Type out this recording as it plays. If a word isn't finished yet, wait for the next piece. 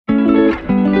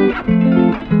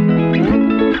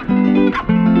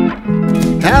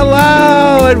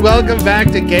and welcome back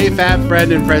to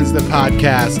GayFatFriend and Friends, the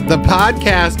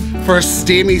podcast for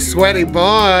steamy, sweaty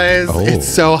boys. Oh. It's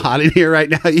so hot in here right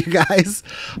now, you guys.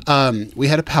 We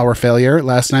had a power failure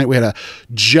last night. We had a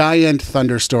giant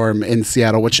thunderstorm in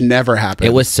Seattle, which never happened.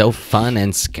 It was so fun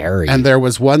and scary. And there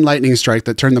was one lightning strike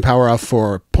that turned the power off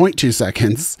for 0.2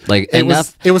 seconds. Like it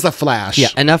was a flash. Yeah,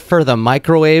 enough for the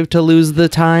microwave to lose the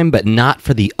time, but not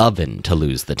for the oven to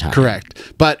lose the time.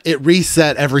 Correct. But it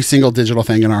reset every single digital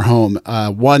thing in our home.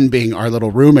 One being our little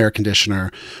room air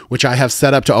conditioner, which I have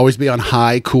set up to always be on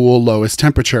high, cool, lowest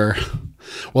temperature.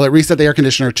 Well, it reset the air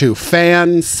conditioner too.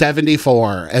 Fan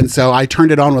 74. And so I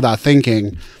turned it on without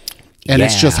thinking. And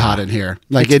it's just hot in here.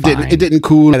 Like it didn't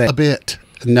cool a bit.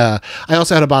 And I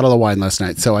also had a bottle of wine last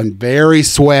night, so I'm very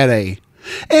sweaty.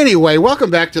 Anyway,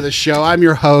 welcome back to the show. I'm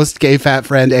your host, Gay Fat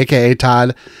Friend, aka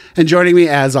Todd, and joining me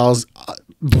as always.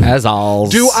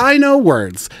 Do I know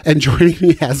words? And joining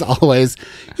me as always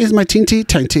is my teeny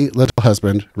little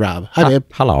husband, Rob. Hi, babe.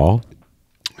 Hello.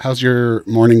 How's your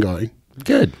morning going?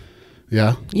 Good.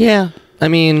 Yeah. Yeah. I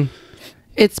mean,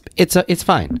 it's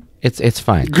fine. It's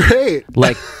fine. Great.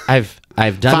 Like I've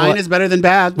done. Fine is better than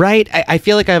bad, right? I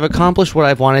feel like I've accomplished what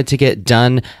I've wanted to get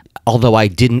done, although I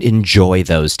didn't enjoy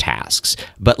those tasks.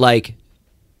 But like,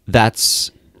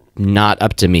 that's not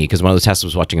up to me, because one of those tasks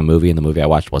was watching a movie, and the movie I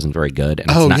watched wasn't very good.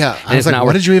 And I was like,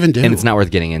 what did you even do? And it's not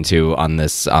worth getting into on the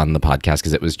podcast,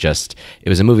 because it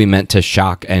was a movie meant to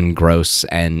shock and gross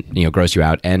you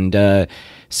out, and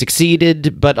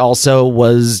succeeded, but also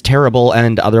was terrible,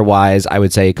 and otherwise I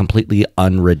would say completely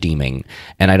unredeeming.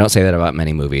 And I don't say that about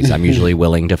many movies. I'm usually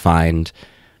willing to find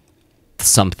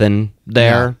something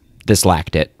there. Yeah. This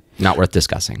lacked it. Not worth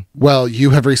discussing. Well,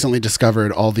 you have recently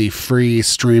discovered all the free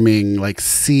streaming, like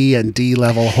C and D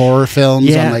level horror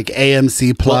films on like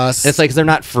AMC Plus. Well, it's like they're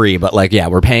not free, but like, yeah,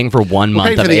 we're paying for 1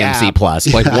 month of AMC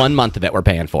Plus. Like 1 month of it we're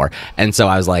paying for. And so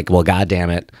I was like, well, God damn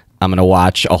it, I'm going to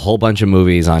watch a whole bunch of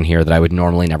movies on here that I would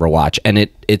normally never watch. And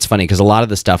it's funny because a lot of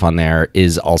the stuff on there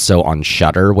is also on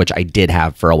Shudder, which I did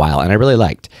have for a while and I really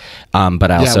liked.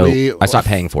 But I stopped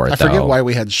paying for it. I forget why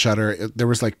we had Shudder. There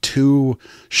was like 2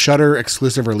 Shudder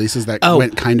exclusive releases that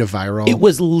went kind of viral. It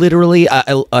was literally,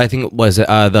 I think it was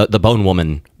the Bone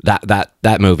Woman,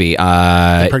 that movie.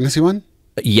 The pregnancy one?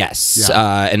 Yes,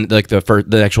 yeah. And like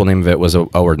the actual name of it was a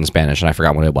word in Spanish, and I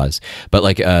forgot what it was. But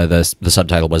like the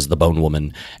subtitle was The Bone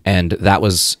Woman, and that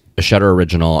was a Shudder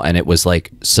original, and it was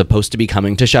like supposed to be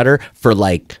coming to Shudder for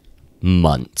like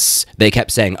months. They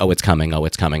kept saying, "Oh, it's coming! Oh,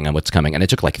 it's coming! Oh, it's coming!" And it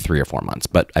took like 3 or 4 months.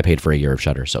 But I paid for a year of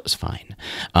Shudder, so it was fine.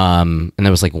 And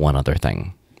there was like one other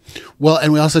thing. Well,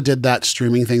 and we also did that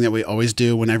streaming thing that we always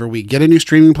do whenever we get a new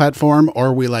streaming platform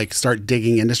or we like start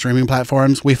digging into streaming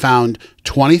platforms. We found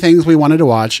 20 things we wanted to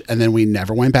watch and then we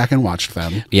never went back and watched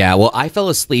them. Yeah, well, I fell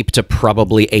asleep to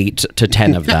probably 8 to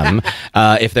 10 of them.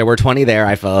 If there were 20 there,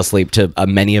 I fell asleep to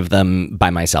many of them by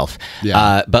myself.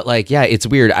 Yeah. But like, yeah, it's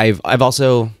weird. I've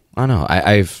also, I don't know,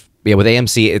 with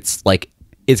AMC, it's like,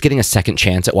 it's getting a second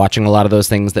chance at watching a lot of those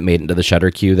things that made into the Shudder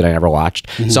queue that I never watched.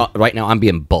 Mm-hmm. So right now I'm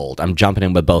being bold. I'm jumping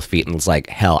in with both feet, and it's like,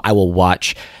 hell, I will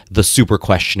watch the super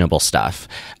questionable stuff.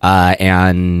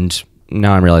 And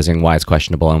now I'm realizing why it's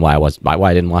questionable and why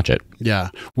I didn't watch it. Yeah.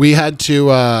 We had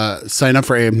to sign up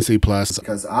for AMC Plus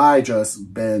because I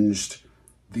just binged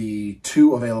the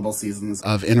 2 available seasons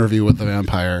of Interview with the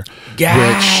Vampire.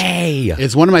 Yay! Which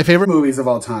is one of my favorite movies of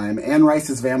all time. Anne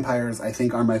Rice's vampires, I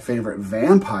think, are my favorite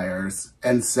vampires.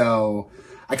 And so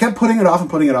I kept putting it off and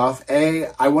putting it off.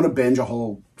 I want to binge a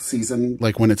whole season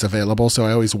like when it's available. So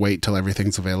I always wait till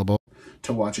everything's available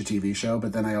to watch a TV show.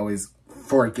 But then I always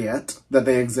forget that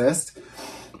they exist.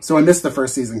 So I missed the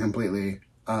first season completely.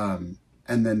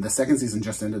 And then the second season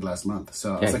just ended last month.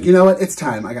 So I was like, you know what? It's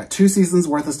time. I got 2 seasons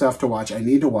worth of stuff to watch. I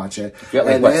need to watch it. You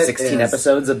got like, 16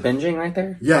 episodes of binging right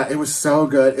there? Yeah, it was so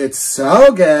good. It's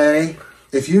so gay.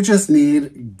 If you just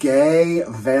need gay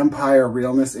vampire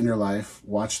realness in your life,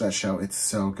 watch that show. It's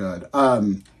so good.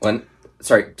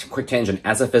 Sorry, quick tangent.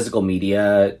 As a physical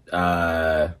media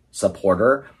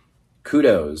supporter,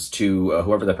 kudos to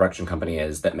whoever the production company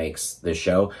is that makes this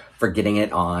show for getting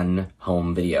it on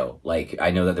home video. Like,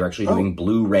 I know that they're actually doing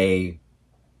Blu-ray,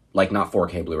 like not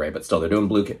 4K Blu-ray, but still they're doing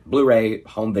Blu-ray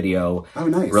home video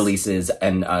releases,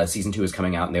 and season 2 is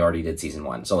coming out, and they already did season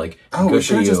 1. So like, we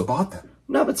should have just bought them.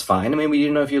 No, that's fine. I mean, we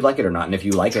didn't know if you like it or not, and if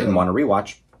you like it and want to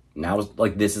rewatch, now is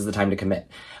like, this is the time to commit.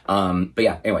 But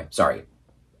yeah, anyway, sorry.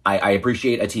 I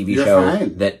appreciate a TV show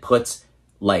that puts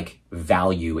like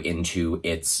value into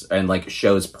its, and like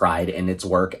shows pride in its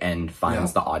work and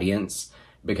finds the audience,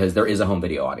 because there is a home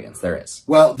video audience. There is.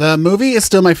 Well, the movie is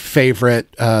still my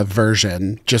favorite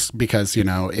version, just because, you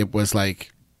know, it was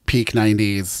like peak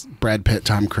 90s, Brad Pitt,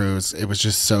 Tom Cruise. It was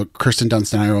just so, Kirsten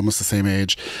Dunst and I are almost the same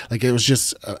age. Like, it was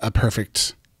just a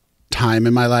perfect time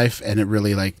in my life, and it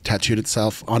really like tattooed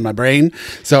itself on my brain.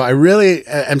 So I really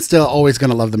am still always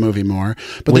going to love the movie more,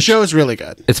 but the show is really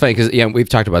good. It's funny because we've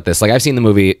talked about this. Like, I've seen the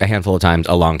movie a handful of times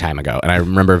a long time ago, and I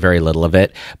remember very little of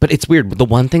it. But it's weird. The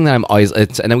one thing that I'm always, I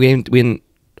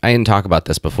didn't talk about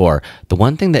this before. The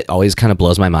one thing that always kind of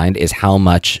blows my mind is how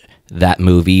much that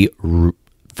movie,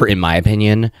 in my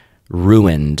opinion,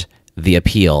 ruined the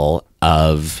appeal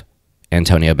of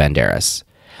Antonio Banderas.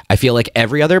 I feel like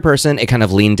every other person, it kind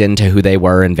of leaned into who they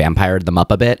were and vampired them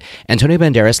up a bit. Antonio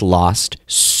Banderas lost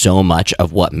so much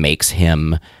of what makes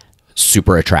him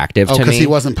super attractive to me. Because he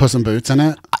wasn't Puss in Boots in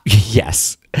it?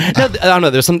 Yes. No, I don't know.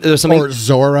 There's something. Or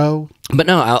Zorro. But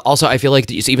no, also I feel like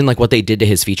even like what they did to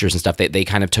his features and stuff, they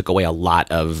kind of took away a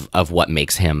lot of what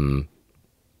makes him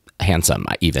handsome.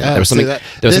 Even there was something. There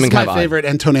was something kind of favorite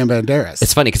Antonio Banderas.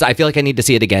 It's funny because I feel like I need to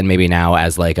see it again, maybe now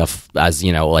as like a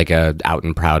out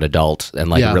and proud adult, and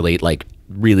like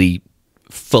really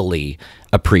fully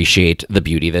appreciate the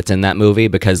beauty that's in that movie,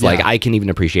 because like I can even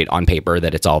appreciate on paper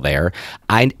that it's all there.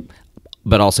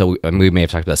 But also, we may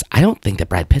have talked about this, I don't think that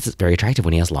Brad Pitt is very attractive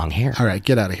when he has long hair. All right,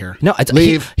 get out of here. No,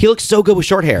 leave. He looks so good with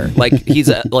short hair. Like he's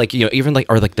like even like,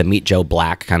 or like the Meet Joe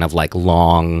Black kind of like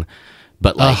long,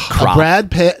 but like a Brad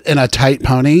Pitt in a tight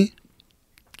pony.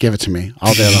 Give it to me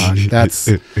all day long. That's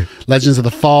Legends of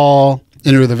the Fall,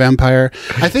 Enter the Vampire.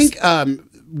 I think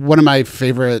one of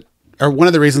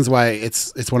the reasons why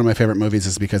it's one of my favorite movies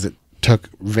is because it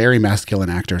took very masculine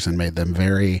actors and made them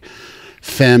very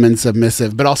femme and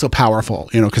submissive, but also powerful,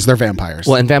 because they're vampires.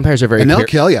 Well, and vampires are very they'll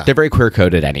kill you. They're very queer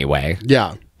coded anyway.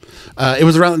 Yeah. It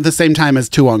was around the same time as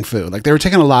Tu Wong Fu. Like, they were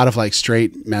taking a lot of like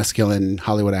straight masculine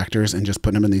Hollywood actors and just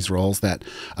putting them in these roles that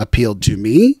appealed to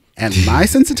me and my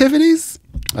sensitivities.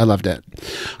 I loved it.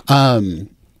 But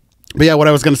yeah, what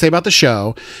I was going to say about the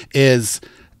show is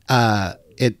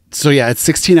it's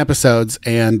 16 episodes,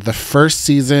 and the first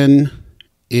season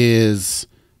is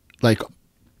like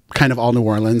kind of all New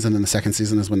Orleans, and then the second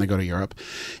season is when they go to Europe.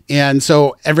 And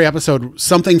so every episode,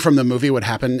 something from the movie would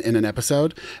happen in an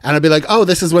episode, and I'd be like, oh,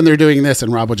 this is when they're doing this,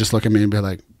 and Rob would just look at me and be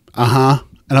like, uh-huh.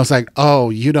 And I was like, oh,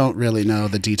 you don't really know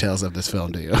the details of this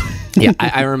film, do you? Yeah,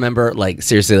 I remember like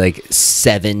seriously like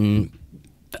 7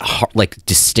 like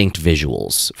distinct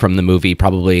visuals from the movie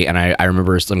probably, and I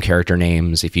remember some character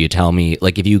names. If you tell me,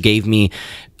 like if you gave me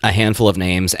a handful of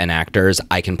names and actors,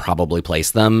 I can probably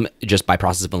place them just by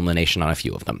process of elimination on a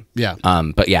few of them. Yeah.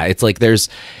 But yeah, it's like it's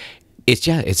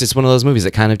just one of those movies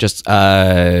that kind of just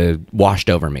washed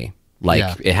over me.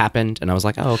 Like it happened and I was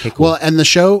like, oh, okay, cool. Well, and the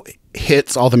show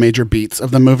hits all the major beats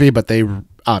of the movie, but they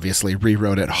obviously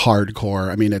rewrote it hardcore.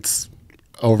 I mean, it's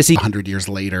over 100 years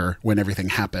later when everything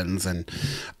happens, and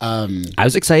I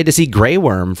was excited to see Grey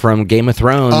Worm from Game of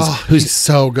Thrones, who's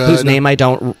so good. Whose name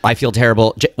I feel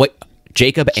terrible.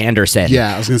 Jacob Anderson.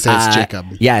 Yeah, I was gonna say it's Jacob.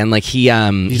 Yeah, and like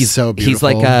he's so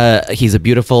beautiful. He's a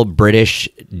beautiful British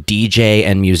DJ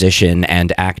and musician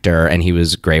and actor, and he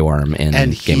was Grey Worm in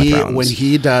Game of Thrones. When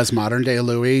he does modern day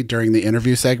Louis during the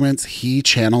interview segments, he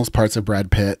channels parts of Brad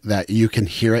Pitt that you can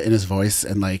hear it in his voice,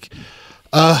 and like,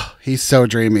 he's so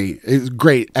dreamy. It's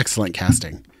great, excellent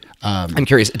casting. I'm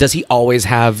curious, does he always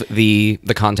have the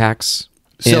contacts?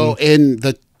 So in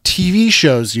the TV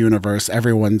show's universe,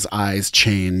 everyone's eyes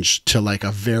change to like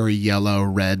a very yellow,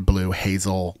 red, blue,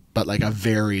 hazel, but like a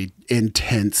very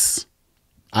intense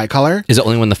eye color. Is it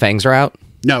only when the fangs are out?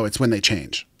 No, it's when they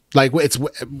change. Like it's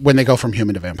when they go from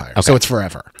human to vampire. Okay. So it's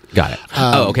forever. Got it.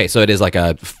 Okay. So it is like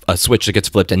a switch that gets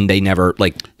flipped, and they never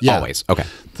always. Okay.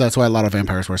 That's why a lot of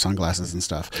vampires wear sunglasses and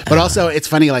stuff. But also, it's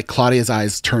funny. Like Claudia's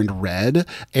eyes turned red,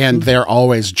 and they're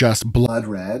always just blood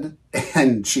red,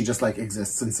 and she just like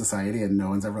exists in society, and no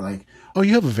one's ever like, "Oh,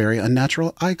 you have a very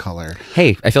unnatural eye color."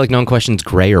 Hey, I feel like no one questions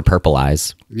gray or purple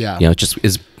eyes. Yeah. It just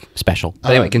is special.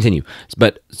 But anyway, continue.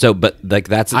 But like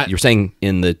that's you're saying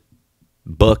in the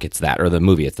book it's that, or the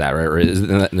movie it's that, right? Or is it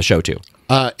in the show too?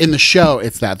 In the show,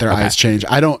 it's that their eyes change.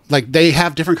 I don't like, they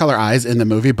have different color eyes in the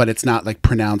movie, but it's not like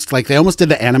pronounced. Like they almost did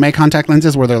the anime contact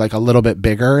lenses where they're like a little bit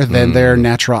bigger than their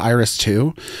natural iris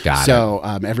too. So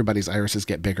everybody's irises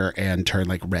get bigger and turn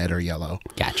like red or yellow.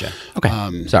 Gotcha. Okay.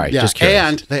 Sorry, just curious.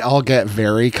 And they all get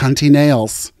very cunty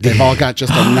nails. They've all got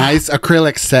just a nice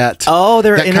acrylic set. Oh,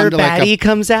 their inner baddie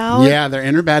comes out? Yeah, their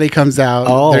inner baddie comes out.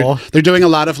 Oh. They're doing a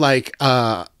lot of like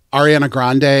Ariana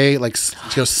Grande, like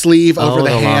sleeve over the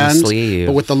hand,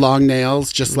 but with the long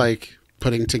nails, just like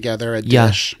putting together a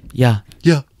dish. Yeah.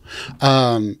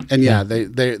 And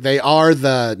they are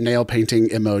the nail painting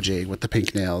emoji with the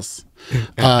pink nails.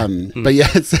 But yeah,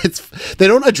 it's they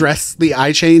don't address the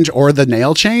eye change or the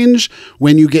nail change.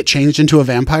 When you get changed into a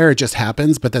vampire, it just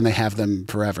happens, but then they have them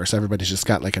forever. So everybody's just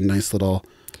got like a nice little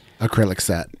acrylic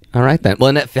set. All right, then. Well,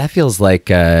 and that feels like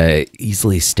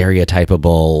easily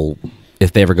stereotypable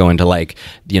if they ever go into like,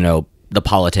 the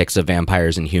politics of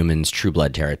vampires and humans, True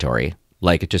Blood territory.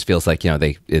 Like, it just feels like,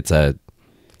 it's a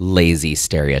lazy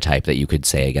stereotype that you could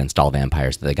say against all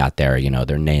vampires that they got their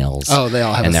nails. Oh, they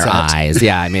all have and a their set. eyes.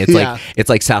 Yeah, I mean, it's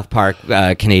like South Park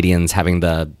Canadians having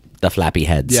the flappy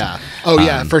heads. Yeah. Oh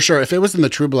yeah, for sure. If it was in the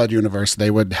True Blood universe,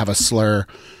 they would have a slur,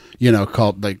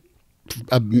 called like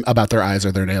about their eyes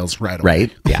or their nails right away.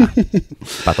 Right. Yeah.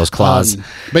 About those claws.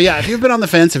 But yeah, if you've been on the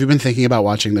fence, if you've been thinking about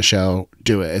watching the show,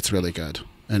 do it. It's really good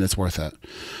and it's worth it.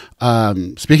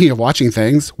 Speaking of watching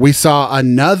things, we saw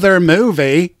another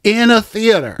movie in a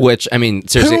theater. Which, I mean,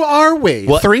 seriously. Who are we?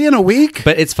 Well, 3 in a week?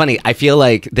 But it's funny. I feel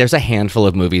like there's a handful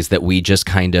of movies that we just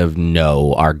kind of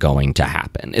know are going to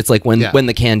happen. It's like when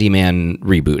the Candyman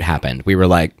reboot happened, we were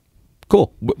like,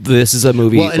 cool. This is a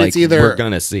movie we're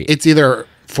going to see. It's either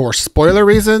for spoiler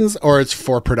reasons or it's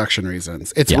for production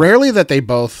reasons. It's rarely that they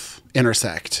both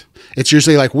intersect. It's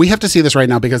usually like, we have to see this right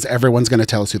now because everyone's going to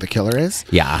tell us who the killer is.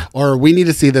 Yeah. Or we need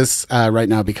to see this right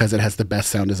now because it has the best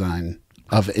sound design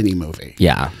of any movie.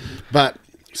 Yeah. But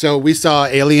so we saw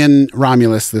Alien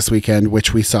Romulus this weekend,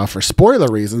 which we saw for spoiler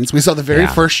reasons. We saw the very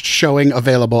first showing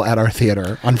available at our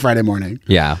theater on Friday morning.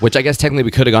 Yeah. Which I guess technically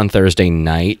we could have gone Thursday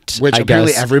night. Which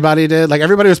apparently everybody did. Like,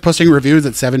 everybody was posting reviews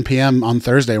at 7 p.m. on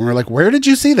Thursday. And we were like, where did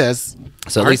you see this?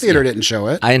 So our theater didn't show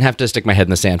it. I didn't have to stick my head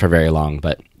in the sand for very long,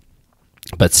 but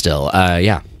still,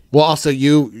 yeah. Well, also,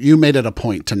 you made it a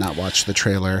point to not watch the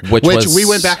trailer, which we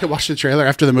went back and watched the trailer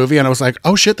after the movie, and I was like,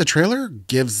 oh shit, the trailer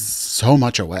gives so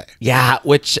much away. Yeah,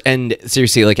 and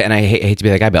seriously, like, and I hate to be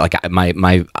that guy, but like,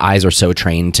 my eyes are so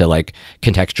trained to like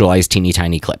contextualize teeny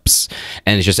tiny clips,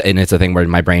 and it's a thing where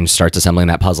my brain starts assembling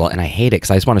that puzzle, and I hate it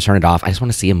because I just want to turn it off. I just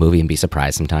want to see a movie and be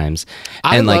surprised sometimes.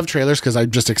 I love trailers because I'm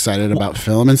just excited about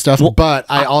film and stuff, but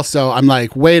I'm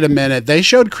like, wait a minute, they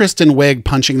showed Kristen Wiig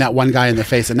punching that one guy in the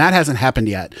face, and that hasn't happened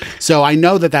yet. So I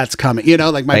know that that's coming.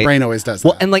 Like my brain always does that.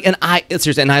 Well,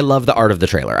 and I love the art of the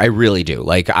trailer. I really do.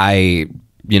 Like, I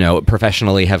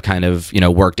professionally have kind of,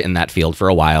 worked in that field for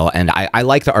a while, and I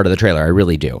like the art of the trailer. I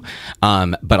really do.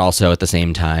 But also at the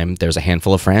same time, there's a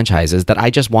handful of franchises that I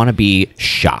just want to be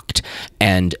shocked.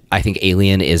 And I think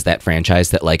Alien is that franchise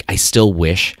that, like, I still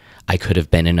wish I could have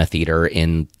been in a theater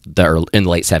in the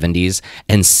late 70s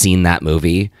and seen that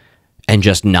movie and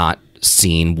just not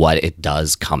seen what it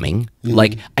does coming.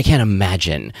 Like, I can't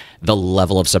imagine the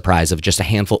level of surprise of just a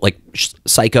handful, like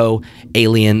Psycho,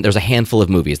 Alien. There's a handful of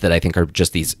movies that I think are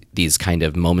just these kind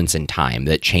of moments in time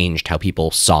that changed how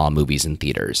people saw movies in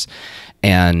theaters.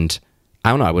 And I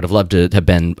don't know, I would have loved to have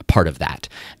been part of that.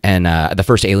 And the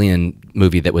first Alien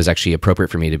movie that was actually appropriate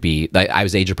for me to be, I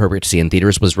was age appropriate to see in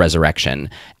theaters, was Resurrection.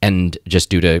 And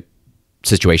just due to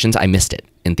situations, I missed it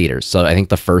in theaters. So I think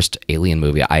the first Alien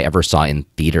movie I ever saw in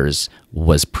theaters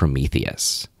was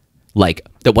Prometheus. Like,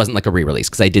 that wasn't like a re-release,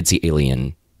 because I did see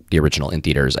Alien, the original, in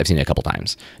theaters. I've seen it a couple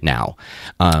times now.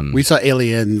 We saw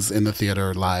Aliens in the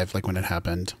theater live, like when it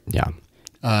happened. Yeah.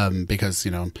 Because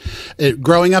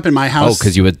growing up in my house,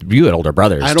 because you had older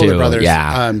brothers. I had too. older brothers.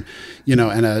 Yeah. And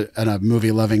a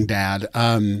movie loving dad.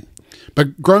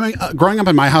 But growing up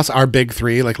in my house, our big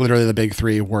three, like literally the big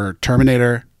three, were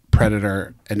Terminator,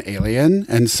 Predator, and Alien.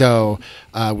 And so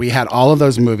we had all of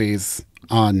those movies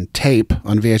on tape,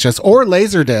 on VHS or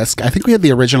Laserdisc. I think we had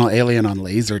the original Alien on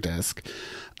Laserdisc.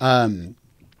 So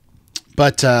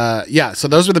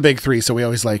those were the big three. So we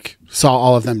always like saw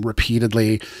all of them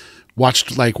repeatedly,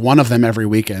 watched like one of them every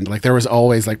weekend. Like, there was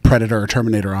always like Predator or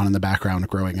Terminator on in the background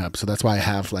growing up. So that's why I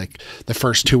have like the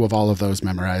first two of all of those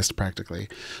memorized practically.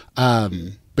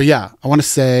 But yeah, I want to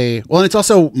say, well, and it's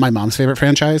also my mom's favorite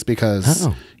franchise because,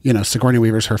 Sigourney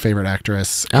Weaver's her favorite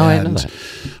actress. Oh, I know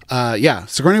that.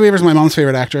 Sigourney Weaver's my mom's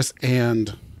favorite actress,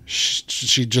 and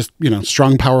she just,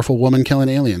 strong, powerful woman killing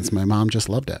aliens. My mom just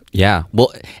loved it. Yeah.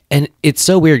 Well, and it's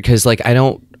so weird because, like, I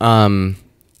don't,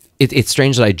 it's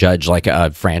strange that I judge like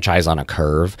a franchise on a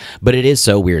curve, but it is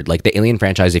so weird. Like the Alien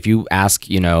franchise, if you ask,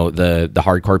 the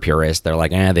hardcore purists, they're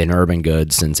like, they've never been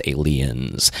good since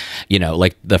Aliens.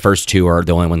 Like the first two are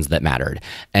the only ones that mattered.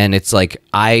 And it's like,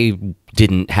 I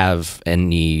didn't have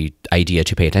any idea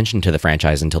to pay attention to the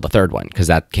franchise until the third one, because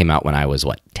that came out when I was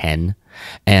 10.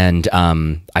 And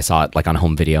I saw it like on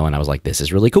home video, and I was like, this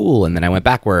is really cool. And then I went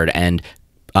backward, and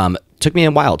took me a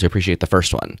while to appreciate the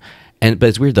first one. But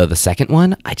it's weird though, the second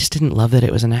one, I just didn't love that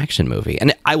it was an action movie.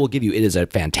 And I will give you, it is a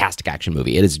fantastic action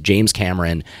movie. It is James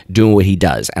Cameron doing what he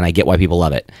does, and I get why people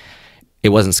love it. It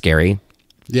wasn't scary.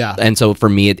 Yeah. And so for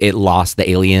me, it lost the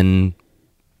Alien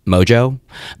mojo.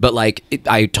 But like,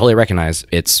 I totally recognize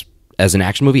it's, as an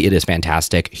action movie, it is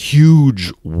fantastic.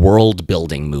 Huge world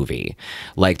building movie.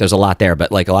 Like, there's a lot there,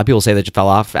 but like a lot of people say that it fell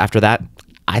off after that.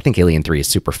 I think Alien 3 is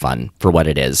super fun for what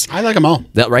it is. I like them all.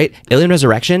 Right? Alien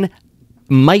Resurrection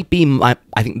might be, I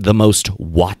think, the most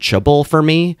watchable for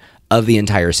me of the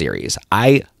entire series.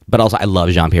 But also, I love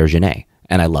Jean-Pierre Jeunet,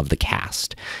 and I love the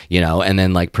cast, you know? And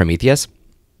then, like, Prometheus,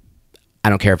 I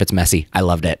don't care if it's messy. I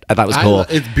loved it. I thought it was cool.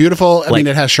 It's beautiful. I mean,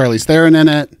 it has Charlize Theron in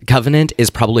it. Covenant is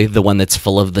probably the one that's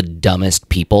full of the dumbest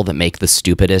people that make the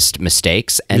stupidest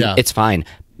mistakes, and it's fine.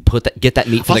 Get that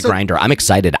meat for the grinder. I'm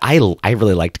excited. I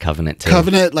really liked Covenant too.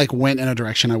 Covenant like went in a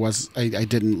direction I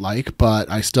didn't like,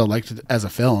 but I still liked it as a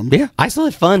film. Yeah, I still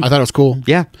had fun. I thought it was cool.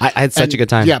 Yeah, I had such a good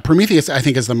time. Yeah, Prometheus I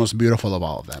think is the most beautiful of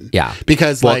all of them. Yeah,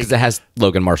 because it has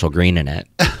Logan Marshall Green in it.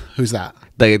 Who's that?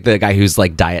 The guy who's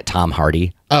like Diet Tom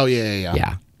Hardy. Oh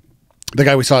yeah. The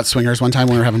guy we saw at Swingers one time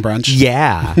when we were having brunch.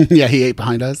 Yeah, yeah, he ate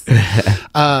behind us.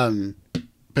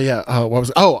 But yeah,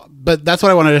 but that's what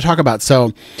I wanted to talk about.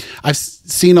 So I've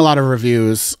seen a lot of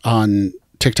reviews on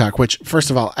TikTok, which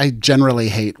first of all, I generally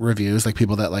hate reviews, like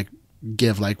people that like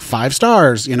give like 5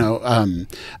 stars, you know.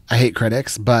 I hate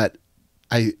critics, but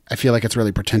I feel like it's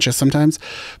really pretentious sometimes,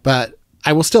 but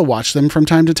I will still watch them from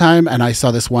time to time. And I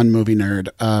saw this one movie nerd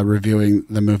reviewing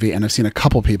the movie, and I've seen a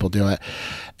couple people do it,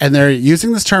 and they're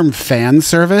using this term fan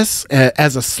service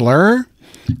as a slur.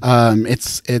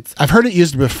 It's I've heard it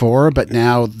used before, but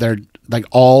now they're like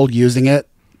all using it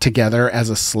together as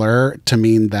a slur to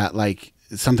mean that like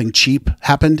something cheap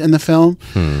happened in the film.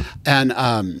 And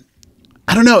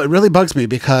I don't know, it really bugs me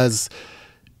because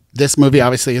this movie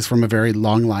obviously is from a very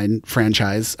long line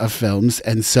franchise of films,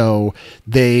 and so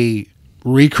they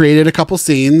recreated a couple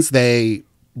scenes, they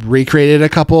recreated a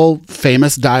couple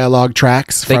famous dialogue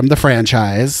tracks from the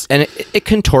franchise, and it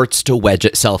contorts to wedge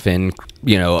itself in,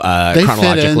 you know,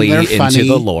 chronologically into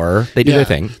the lore. They do their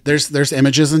thing. There's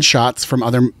images and shots from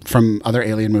other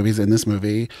Alien movies in this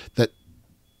movie that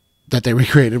they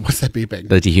recreated. What's that beeping?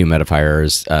 The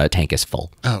dehumidifier's tank is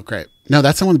full. Oh, great. No,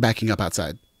 that's someone backing up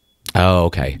outside. Oh,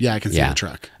 okay. Yeah, I can see the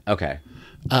truck. Okay.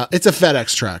 It's a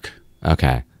FedEx truck.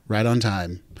 Okay. Right on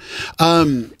time.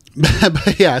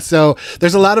 But yeah, so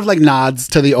there's a lot of like nods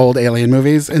to the old Alien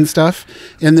movies and stuff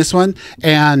in this one,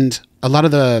 and a lot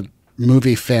of the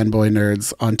movie fanboy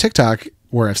nerds on TikTok,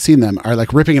 where I've seen them, are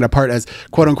like ripping it apart as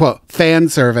quote unquote fan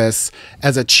service,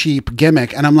 as a cheap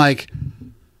gimmick. And I'm like,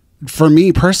 for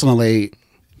me personally,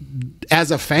 as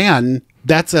a fan,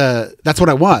 that's what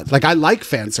I want. Like, I like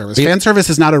fan service. Fan service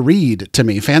is not a read to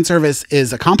me. Fan service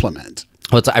is a compliment.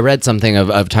 Well, I read something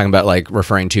of talking about like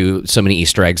referring to so many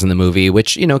Easter eggs in the movie,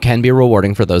 which, you know, can be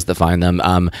rewarding for those that find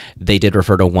them. They did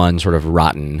refer to one sort of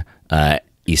rotten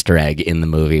Easter egg in the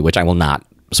movie, which I will not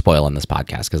spoil on this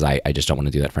podcast because I just don't want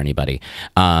to do that for anybody.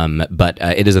 But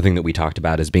it is a thing that we talked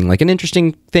about as being like an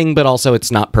interesting thing, but also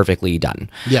it's not perfectly done.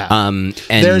 Yeah. And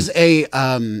there's a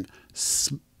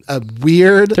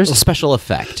weird... There's a special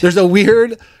effect. There's a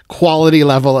weird quality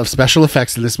level of special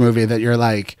effects in this movie that you're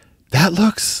like, that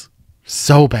looks...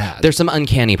 so bad. There's some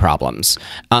uncanny problems.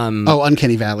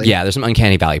 Uncanny Valley. Yeah, there's some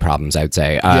uncanny valley problems, I would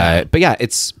say. But yeah,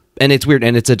 it's weird,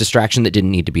 and it's a distraction that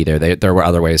didn't need to be there. There were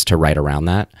other ways to write around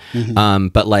that. Mm-hmm.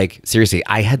 But like, seriously,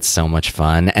 I had so much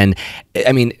fun, and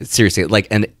I mean, seriously,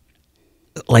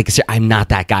 I'm not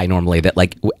that guy normally that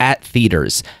like at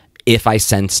theaters, if I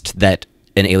sensed that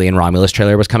an Alien Romulus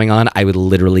trailer was coming on, I would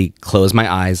literally close my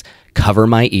eyes, cover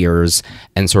my ears,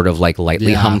 and sort of like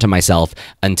lightly hum to myself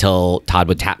until Todd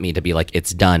would tap me to be like,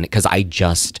 it's done. Because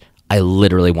I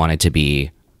literally wanted to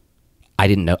be, I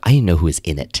didn't know who was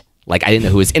in it. Like, I didn't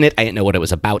know who was in it. I didn't know what it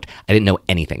was about. I didn't know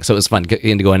anything. So it was fun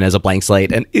getting to go in as a blank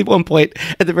slate. And at one point,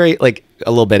 at the very, like, a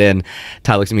little bit in,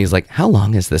 Todd looks at me, he's like, how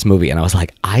long is this movie? And I was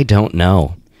like, I don't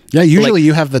know. Yeah, usually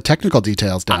you have the technical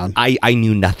details down. I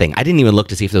knew nothing. I didn't even look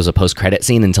to see if there was a post-credit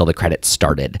scene until the credits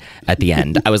started at the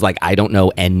end. I was like, I don't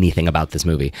know anything about this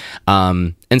movie.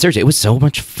 And seriously, it was so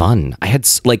much fun. I had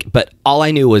but all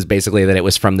I knew was basically that it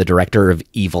was from the director of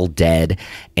Evil Dead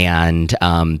and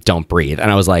Don't Breathe.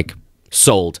 And I was like,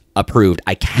 sold, approved.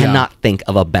 I cannot think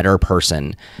of a better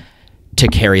person to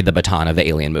carry the baton of the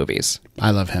Alien movies.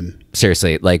 I love him.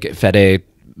 Seriously, like Fede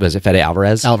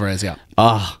Alvarez? Alvarez, yeah.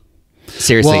 Oh,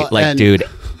 seriously, dude,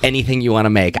 anything you want to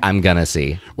make, I'm gonna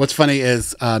see. What's funny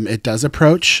is it does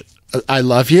approach, I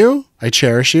love you, I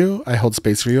cherish you, I hold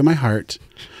space for you in my heart,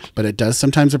 but it does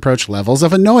sometimes approach levels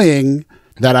of annoying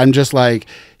that I'm just like,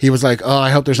 he was like, oh,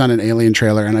 I hope there's not an Alien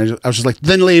trailer. And I was just like,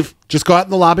 then leave. Just go out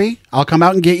in the lobby. I'll come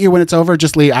out and get you when it's over.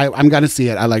 Just leave. I'm going to see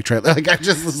it. I like trailer. Like, I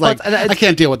just was like, I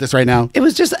can't deal with this right now. It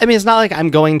was just, I mean, it's not like I'm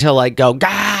going to like go,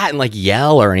 gah, and like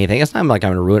yell or anything. It's not like I'm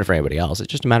going to ruin it for anybody else.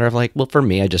 It's just a matter of like, well, for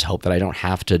me, I just hope that I don't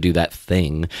have to do that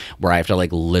thing where I have to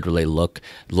like literally look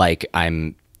like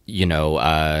I'm,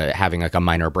 having like a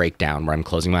minor breakdown where I'm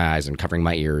closing my eyes and covering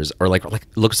my ears, or like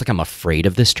looks like I'm afraid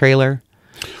of this trailer.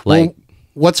 Like, well,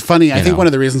 what's funny, I think one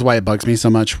of the reasons why it bugs me so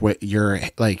much with your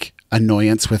like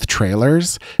annoyance with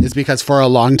trailers is because for a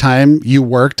long time you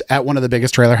worked at one of the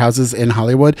biggest trailer houses in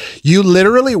Hollywood. You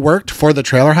literally worked for the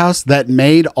trailer house that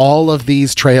made all of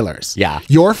these trailers. Yeah.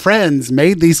 Your friends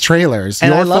made these trailers,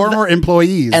 and your former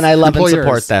employees. And I love and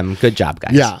support them. Good job,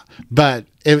 guys. Yeah. But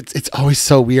it's always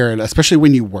so weird, especially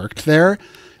when you worked there.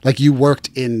 Like you worked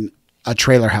in a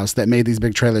trailer house that made these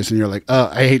big trailers, and you're like, oh,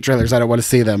 I hate trailers, I don't want to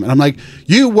see them. And I'm like,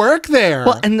 you work there.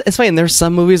 Well, and it's funny, and there's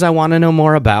some movies I want to know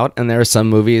more about, and there are some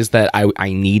movies that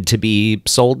I need to be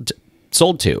sold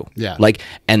to. Yeah. Like,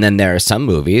 and then there are some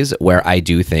movies where I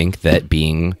do think that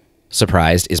being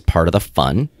surprised is part of the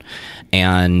fun.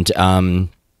 And and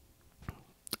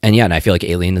I feel like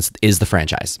Alien is the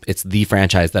franchise. It's the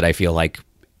franchise that I feel like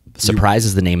surprise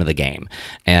is the name of the game.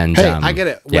 And hey, I get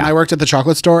it. When I worked at the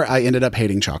chocolate store, I ended up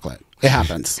hating chocolate. It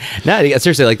happens. No,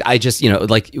 seriously, like I just,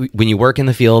 like when you work in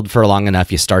the field for long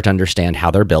enough, you start to understand how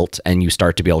they're built, and you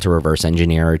start to be able to reverse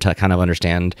engineer to kind of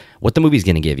understand what the movie's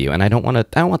going to give you. And I don't want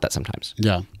that sometimes.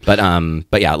 Yeah. But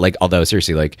yeah, like, although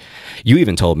seriously, like you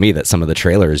even told me that some of the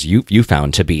trailers you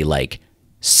found to be like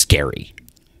scary.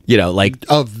 Like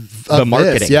of the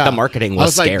marketing. This, yeah. The marketing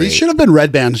was scary. Like, these should have been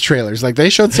Red Band trailers. Like, they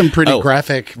showed some pretty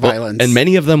graphic violence. And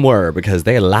many of them were, because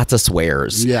they had lots of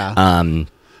swears. Yeah.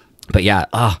 But yeah,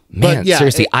 man,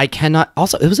 seriously, I cannot.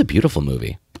 Also, it was a beautiful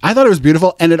movie. I thought it was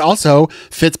beautiful, and it also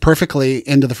fits perfectly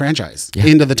into the franchise,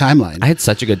 into the timeline. I had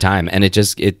such a good time, and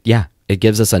it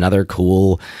gives us another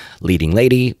cool leading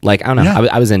lady. Like, I don't know,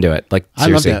 I was into it. Like,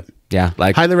 seriously. I loved it. Yeah,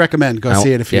 like highly recommend. Go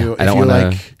see it if you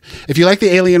like the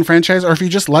Alien franchise, or if you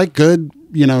just like good,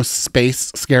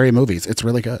 space scary movies. It's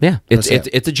really good. Yeah,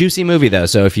 it's a juicy movie though.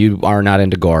 So if you are not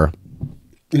into gore,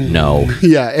 no.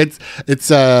 Yeah, it's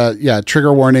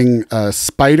trigger warning,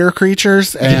 spider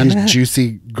creatures and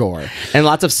juicy gore, and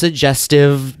lots of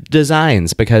suggestive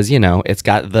designs, because it's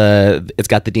got the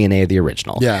DNA of the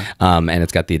original. Yeah. And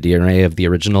it's got the DNA of the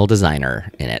original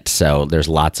designer in it. So there's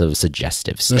lots of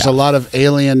suggestive stuff. There's a lot of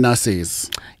alien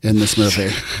nussies in this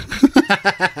movie.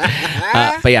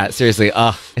 But yeah, seriously,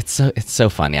 it's so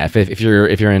fun. Yeah, if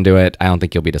you're into it, I don't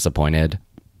think you'll be disappointed.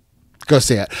 Go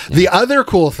see it. Yeah. The other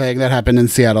cool thing that happened in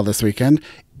Seattle this weekend,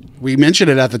 we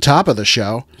mentioned it at the top of the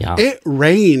show. Yeah. It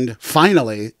rained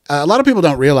finally. A lot of people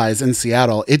don't realize in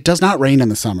Seattle, it does not rain in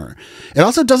the summer. It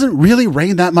also doesn't really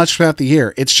rain that much throughout the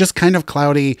year. It's just kind of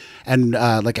cloudy and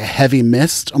like a heavy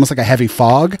mist, almost like a heavy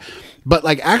fog. But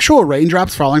like actual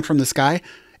raindrops falling from the sky,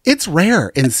 it's rare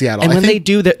in Seattle. And when they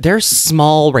do that, they're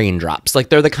small raindrops. Like,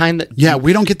 they're the kind that... Yeah,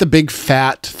 we don't get the big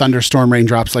fat thunderstorm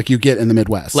raindrops like you get in the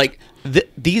Midwest. Like,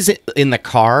 these in the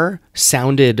car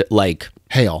sounded like...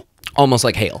 hail. Almost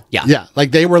like hail. Yeah. Yeah, like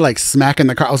they were like smacking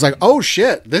the car. I was like, oh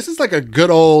shit, this is like a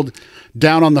good old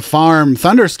down on the farm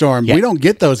thunderstorm. Yeah. We don't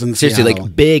get those in Seattle. Seriously,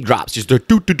 like big drops, just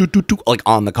like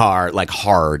on the car, like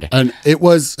hard. And it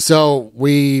was,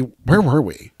 where were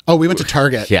we? Oh, we went to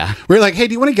Target. Yeah. We were like, hey,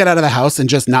 do you want to get out of the house and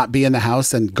just not be in the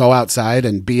house and go outside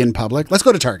and be in public? Let's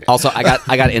go to Target. Also, I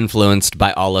got influenced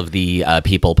by all of the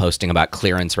people posting about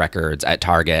clearance records at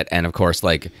Target. And of course,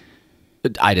 like,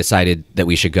 I decided that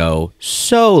we should go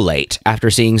so late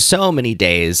after seeing so many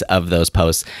days of those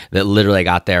posts that literally I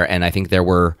got there. And I think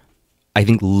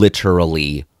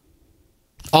literally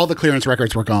all the clearance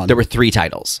records were gone. There were 3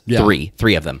 titles. Yeah.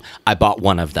 Three of them. I bought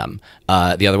one of them.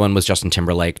 The other one was Justin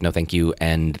Timberlake, no thank you.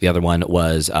 And the other one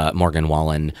was Morgan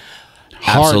Wallen.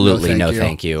 Absolutely no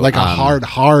thank you. Like a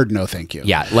hard no thank you.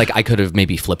 Yeah, like I could have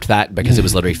maybe flipped that, because it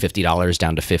was literally $50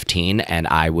 down to $15, and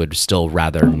I would still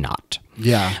rather not.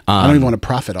 Yeah, I don't even want to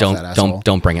profit off that asshole.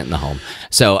 Don't bring it in the home.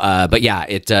 So, but yeah,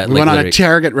 we went on a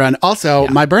Target run. Also,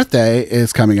 my birthday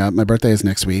is coming up. My birthday is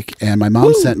next week, and my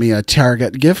mom sent me a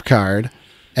Target gift card.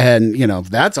 And,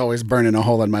 that's always burning a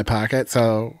hole in my pocket.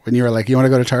 So when you were like, you want to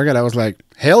go to Target? I was like,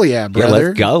 hell yeah,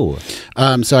 brother. Yeah, let's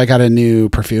go. So I got a new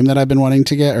perfume that I've been wanting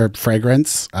to get, or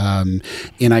fragrance. And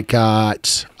I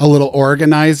got a little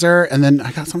organizer. And then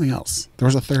I got something else. There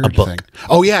was a third thing.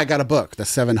 Oh, yeah, I got a book, The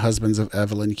 7 Husbands of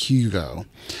Evelyn Hugo.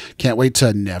 Can't wait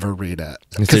to never read it.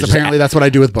 Because apparently that's what I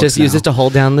do with books. Just use it to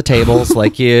hold down the tables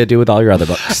like you do with all your other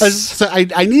books. So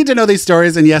I need to know these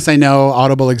stories. And yes, I know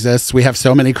Audible exists. We have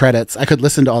so many credits. I could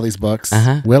listen to all these books.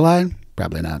 Will I?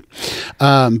 probably not.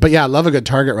 But yeah, I love a good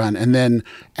target run. And then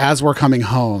as we're coming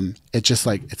home, it just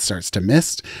like, it starts to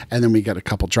mist, and then we get a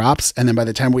couple drops. And then by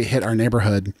the time we hit our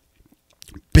neighborhood,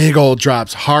 big old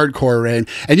drops, hardcore rain.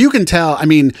 And you can tell, I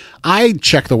mean, I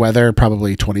check the weather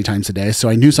probably 20 times a day, so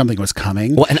I knew something was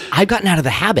coming. Well, and I've gotten out of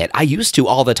the habit. I used to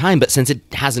all the time, but since it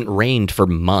hasn't rained for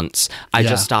months, I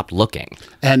just stopped looking.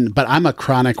 But I'm a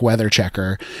chronic weather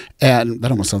checker, and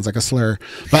that almost sounds like a slur,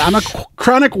 but I'm a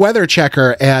chronic weather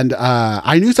checker, and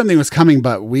I knew something was coming,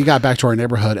 but we got back to our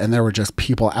neighborhood, and there were just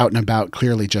people out and about,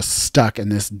 clearly just stuck in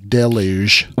this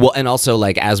deluge. Well, and also,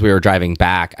 like, as we were driving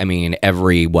back, I mean,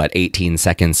 every, 18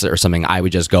 seconds or something, I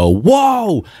would just go,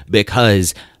 whoa,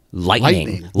 because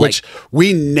lightning, which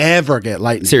we never get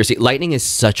lightning. Seriously, lightning is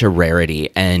such a rarity,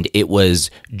 and it was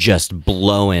just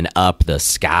blowing up the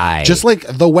sky. Just like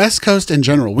the West Coast in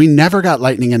general, we never got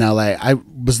lightning in LA. I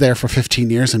was there for 15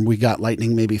 years, and we got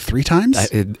lightning maybe 3 times.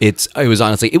 It was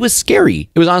honestly, it was scary.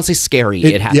 It was honestly scary.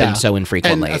 It happened so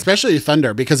infrequently, and especially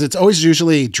thunder, because it's always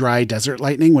usually dry desert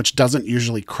lightning, which doesn't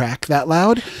usually crack that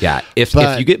loud. Yeah, if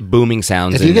you get booming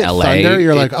sounds in LA, thunder,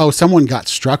 you're like, oh, someone got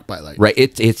struck by lightning. Right.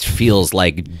 It feels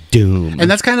like doom. And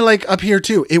that's kind of like up here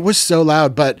too. It was so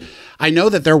loud, but I know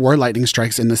that there were lightning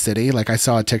strikes in the city. Like I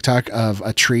saw a TikTok of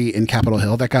a tree in Capitol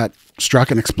Hill that got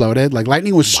struck and exploded. Like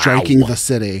lightning was striking the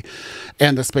city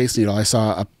and the Space Needle. I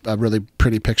saw a really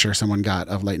pretty picture someone got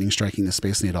of lightning striking the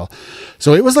Space Needle.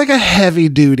 So it was like a heavy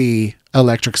duty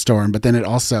electric storm, but then it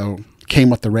also came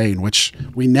with the rain, which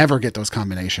we never get those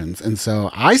combinations. And so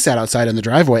I sat outside in the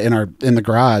driveway in the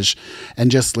garage and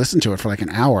just listened to it for like an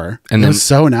hour. And it was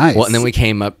so nice. Well, and then we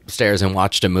came upstairs and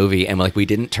watched a movie, and we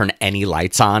didn't turn any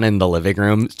lights on in the living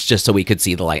room just so we could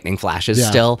see the lightning flashes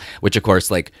still, which of course,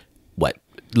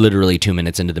 literally 2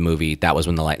 minutes into the movie, that was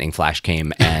when the lightning flash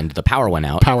came and the power went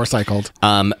out. Power cycled.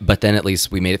 But then at least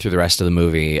we made it through the rest of the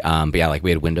movie. But yeah,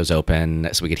 we had windows open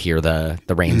so we could hear the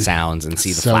rain sounds and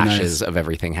see the flashes of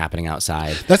everything happening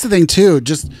outside. That's the thing too.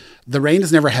 Just the rain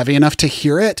is never heavy enough to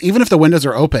hear it. Even if the windows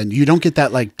are open, you don't get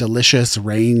that delicious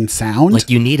rain sound. Like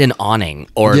you need an awning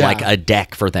or a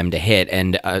deck for them to hit.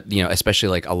 And,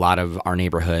 especially a lot of our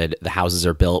neighborhood, the houses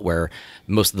are built where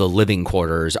most of the living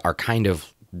quarters are kind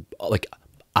of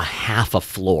a half a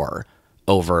floor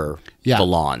over the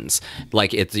lawns.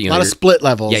 It's a lot of split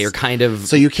levels. Yeah, you're kind of,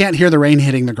 so you can't hear the rain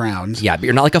hitting the ground. Yeah, but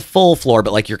you're not like a full floor,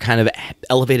 but you're kind of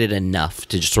elevated enough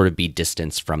to just sort of be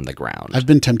distanced from the ground. I've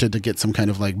been tempted to get some kind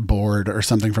of board or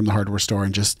something from the hardware store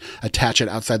and just attach it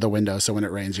outside the window, so when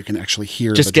it rains you can actually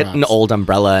hear just the get an old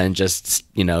umbrella and just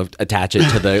attach it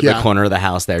to the corner of the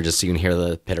house there, just so you can hear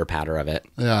the pitter patter of it.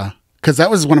 Yeah. Because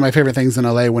that was one of my favorite things in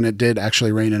LA when it did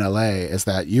actually rain in LA, is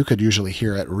that you could usually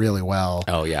hear it really well.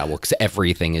 Oh, yeah. Well, because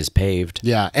everything is paved.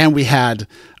 Yeah. And we had,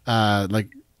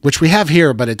 which we have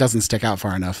here, but it doesn't stick out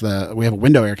far enough. We have a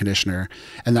window air conditioner.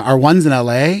 And our ones in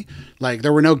LA,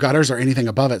 there were no gutters or anything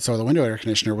above it. So the window air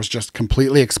conditioner was just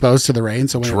completely exposed to the rain.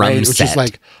 So when it rained, it was just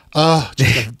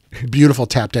just a beautiful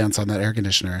tap dance on that air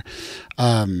conditioner.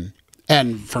 And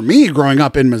for me, growing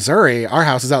up in Missouri, our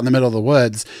house is out in the middle of the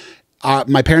woods.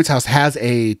 My parents' house has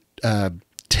a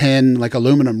tin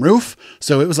aluminum roof,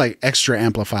 so it was extra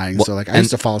amplifying. So I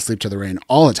used to fall asleep to the rain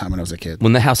all the time when I was a kid.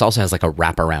 When the house also has a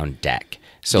wraparound deck,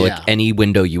 so any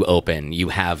window you open, you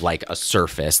have a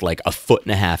surface 1.5 foot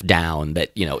down that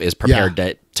is prepared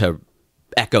to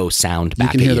echo sound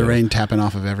back. You can hear the rain tapping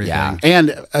off of everything. Yeah.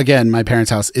 And again, my parents'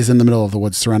 house is in the middle of the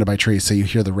woods, surrounded by trees, so you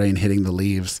hear the rain hitting the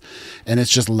leaves, and it's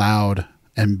just loud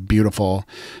and beautiful.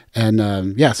 And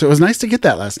so it was nice to get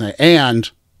that last night.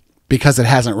 And because it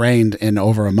hasn't rained in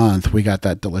over a month, we got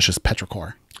that delicious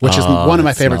petrichor, which is one of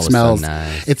my favorite smells. So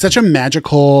nice. It's such a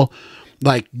magical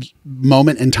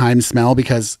moment in time smell,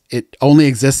 because it only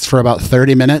exists for about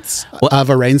 30 minutes of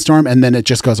a rainstorm, and then it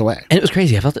just goes away. And it was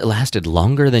crazy. I felt it lasted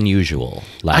longer than usual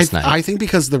last night. I think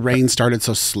because the rain started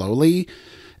so slowly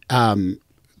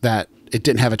that it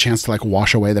didn't have a chance to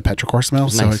wash away the petrichor smell,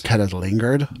 so it kind of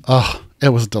lingered. Oh, it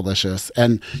was delicious.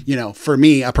 And for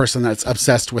me, a person that's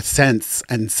obsessed with scents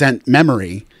and scent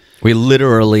memory, we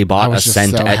literally bought a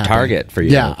scent at Target for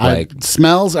you. Yeah,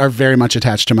 smells are very much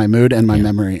attached to my mood and my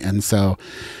memory, and so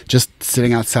just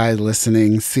sitting outside,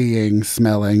 listening, seeing,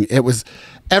 smelling, it was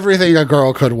everything a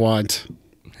girl could want.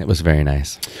 It was very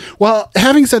nice. Well,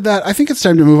 having said that, I think it's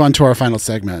time to move on to our final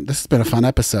segment. This has been a fun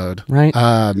episode. Right.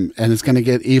 And it's going to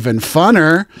get even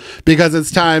funner because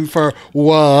it's time for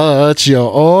What's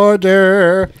Your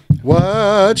Order?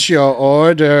 What's your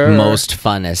order? Most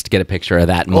funnest. Get a picture of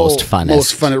that. Most funnest.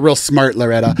 Most fun. Real smart,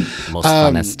 Loretta. Most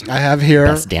funnest. I have here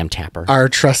Best damn tapper. Our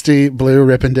trusty blue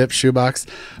Rip and Dip shoebox.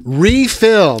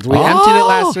 Refilled. We emptied it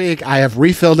last week. I have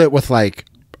refilled it with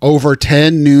over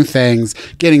 10 new things,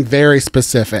 getting very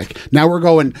specific. Now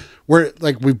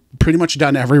we've pretty much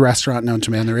done every restaurant known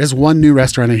to man. There is one new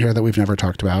restaurant in here that we've never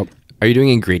talked about. Are you doing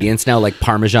ingredients now, like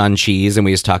Parmesan cheese, and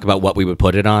we just talk about what we would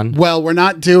put it on? Well, we're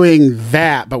not doing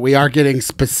that, but we are getting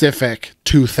specific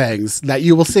to things that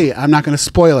you will see. I'm not going to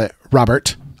spoil it,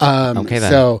 Robert. Okay,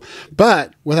 then. So,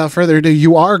 but without further ado,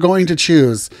 you are going to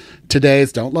choose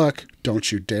today's, don't look,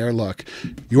 don't you dare look.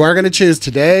 You are going to choose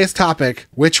today's topic,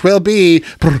 which will be,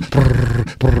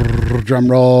 drum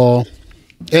roll,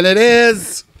 and it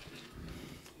is...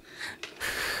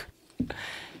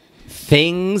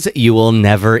 Things you will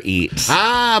never eat. Beam.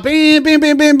 I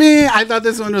thought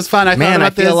this one was fun. I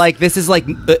feel like this is like...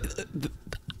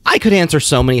 I could answer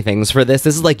so many things for this.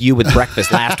 This is like you with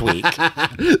breakfast last week.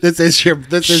 This is your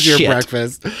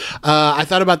breakfast. I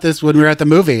thought about this when we were at the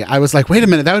movie. I was like, wait a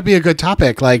minute, that would be a good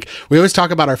topic. Like, we always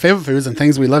talk about our favorite foods and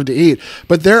things we love to eat,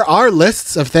 but there are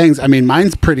lists of things. I mean,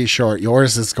 mine's pretty short.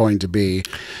 Yours is going to be...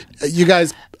 You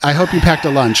guys, I hope you packed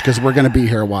a lunch because we're going to be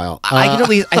here a while. I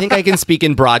think I can speak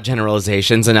in broad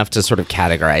generalizations enough to sort of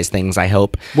categorize things, I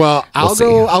hope. Well, I'll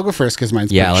go first because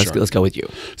mine's pretty short. Let's go with you.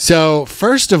 So,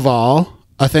 first of all,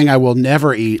 a thing I will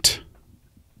never eat,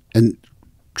 and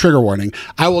trigger warning,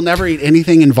 I will never eat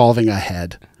anything involving a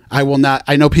head. I will not.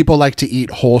 I know people like to eat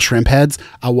whole shrimp heads.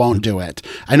 I won't do it.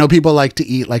 I know people like to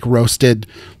eat like roasted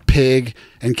pig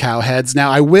and cow heads. Now,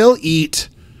 I will eat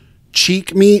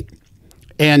cheek meat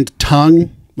and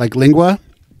tongue, like lingua,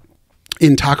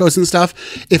 in tacos and stuff,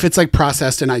 if it's like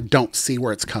processed and I don't see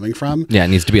where it's coming from. Yeah, it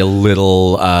needs to be a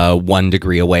little 1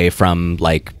 degree away from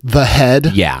like the head.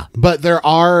 Yeah. But there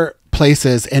are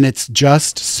places, and it's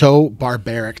just so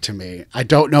barbaric to me. I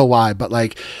don't know why, but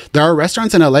like there are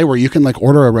restaurants in LA where you can like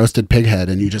order a roasted pig head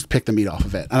and you just pick the meat off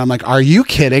of it. And I'm like, are you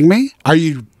kidding me? Are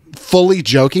you fully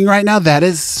joking right now? That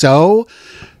is so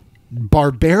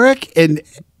barbaric and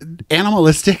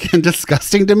animalistic and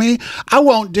disgusting to me. I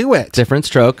won't do it. Different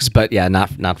strokes, but yeah, not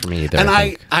for me either. And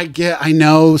I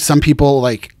know some people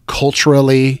like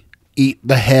culturally eat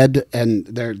the head, and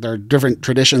there are different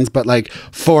traditions, but like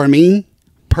for me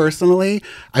personally,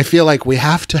 I feel like we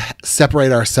have to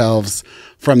separate ourselves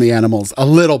from the animals a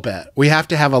little bit. We have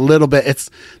to have a little bit. It's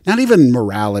not even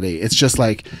morality. It's just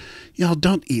like,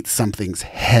 don't eat something's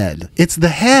head. It's the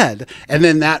head. And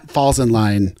then that falls in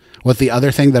line with the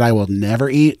other thing that I will never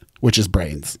eat, which is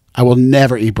brains. I will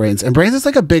never eat brains. And brains is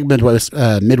like a big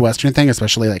Midwestern thing,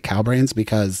 especially like cow brains,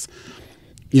 because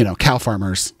cow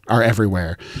farmers are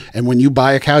everywhere. And when you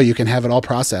buy a cow, you can have it all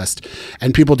processed.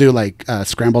 And people do like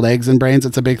scrambled eggs and brains.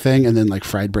 It's a big thing. And then like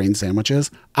fried brain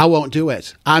sandwiches. I won't do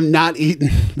it. I'm not eating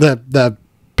the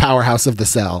powerhouse of the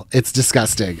cell. It's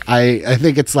disgusting. I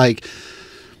think it's like,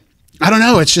 I don't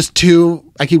know. It's just too,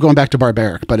 I keep going back to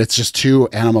barbaric, but it's just too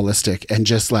animalistic and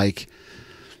just like,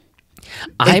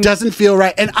 it doesn't feel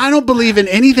right. And I don't believe in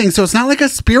anything. So it's not like a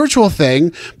spiritual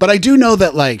thing, but I do know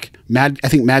that like I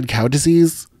think mad cow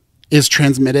disease is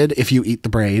transmitted if you eat the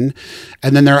brain.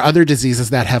 And then there are other diseases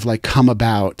that have like come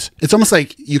about. It's almost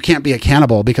like you can't be a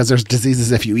cannibal because there's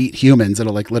diseases if you eat humans,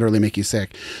 it'll like literally make you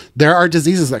sick. There are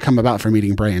diseases that come about from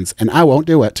eating brains, and I won't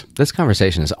do it. This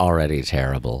conversation is already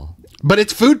terrible. But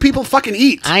it's food people fucking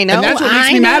eat. I know. And that's what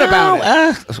makes me mad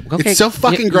about it. Okay. It's so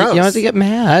fucking gross. You don't have to get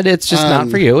mad. It's just not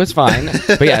for you. It's fine.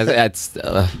 But yeah, that's...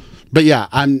 But yeah,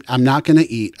 I'm not going to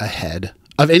eat a head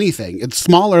of anything. It's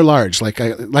small or large. Like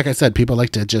I said, people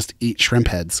like to just eat shrimp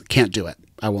heads. Can't do it.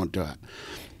 I won't do it.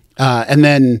 And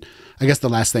then I guess the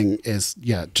last thing is,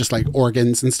 just like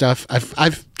organs and stuff.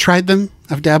 I've tried them.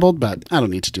 I've dabbled, but I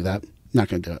don't need to do that. I'm not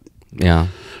going to do it.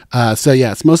 Yeah. So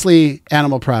yeah, it's mostly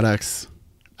animal products.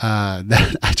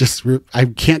 That I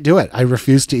can't do it. I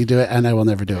refuse to do it, and I will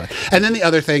never do it. And then the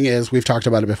other thing is, we've talked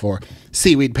about it before,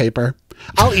 seaweed paper.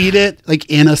 I'll eat it like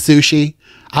in a sushi.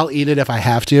 I'll eat it if I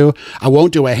have to. I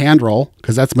won't do a hand roll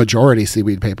because that's majority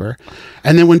seaweed paper.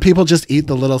 And then when people just eat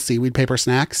the little seaweed paper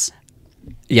snacks,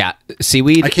 yeah,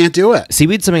 seaweed. I can't do it.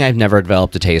 Seaweed's something I've never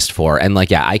developed a taste for. And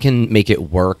like, I can make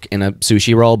it work in a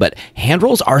sushi roll, but hand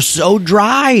rolls are so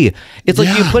dry. It's like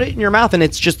you put it in your mouth and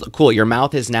it's just cool. Your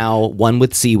mouth is now one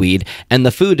with seaweed and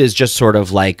the food is just sort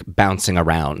of like bouncing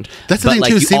around. That's the thing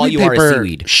too. Seaweed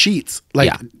paper sheets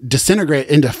disintegrate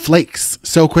into flakes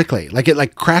so quickly. Like it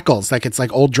like crackles, like it's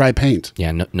like old dry paint.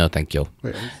 Yeah, no thank you.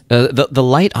 The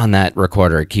light on that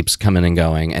recorder keeps coming and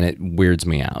going and it weirds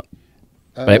me out.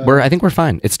 But I think we're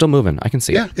fine. It's still moving. I can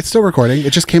see it. Yeah, it's still recording.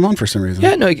 It just came on for some reason.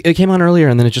 Yeah, no, it came on earlier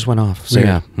and then it just went off. So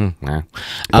yeah.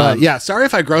 Sorry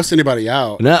if I grossed anybody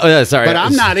out. No, sorry. But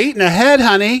I'm not eating a head,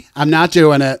 honey. I'm not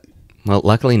doing it. Well,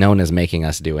 luckily no one is making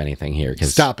us do anything here.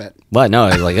 Stop it. What? No,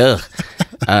 it's like, ugh.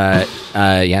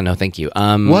 Yeah, no, thank you.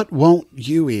 What won't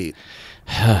you eat?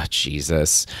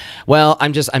 Jesus. Well,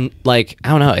 I'm like, I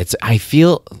don't know. I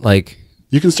feel like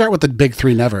You can start with the big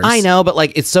three nevers. I know, but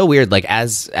like it's so weird. Like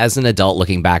as an adult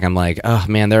looking back, I'm like, oh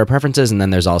man, there are preferences, and then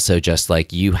there's also just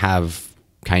like you have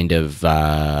kind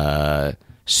of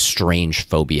strange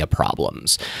phobia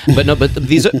problems. But no, but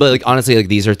these are, but like honestly, like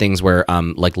these are things where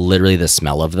like literally the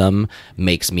smell of them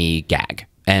makes me gag,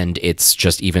 and it's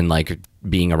just even like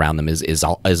being around them is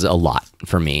a lot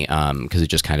for me because it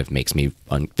just kind of makes me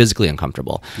physically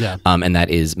uncomfortable. Yeah. And that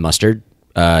is mustard,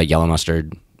 yellow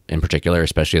mustard in particular,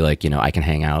 especially like, you know, I can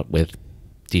hang out with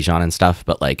Dijon and stuff,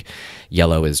 but like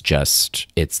yellow is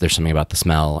just, there's something about the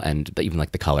smell and even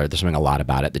like the color, there's something a lot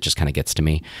about it that just kind of gets to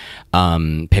me.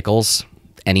 Pickles,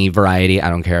 any variety, I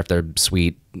don't care if they're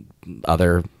sweet,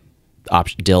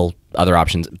 dill, other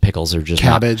options, pickles are just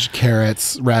cabbage,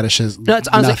 carrots, radishes. No, it's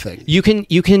honestly, nothing. You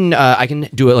can I can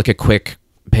do it like a quick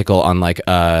pickle on like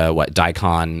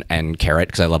daikon and carrot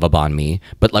because I love a banh mi,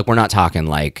 but like we're not talking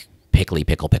like pickle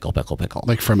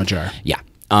Like from a jar. Yeah.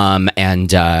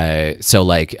 So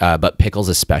like but pickles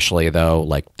especially though,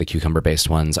 like the cucumber based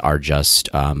ones are just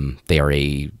they are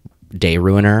a day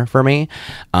ruiner for me.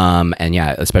 And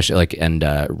yeah, especially like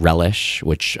relish,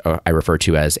 which I refer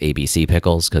to as ABC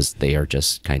pickles because they are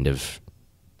just kind of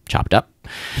chopped up.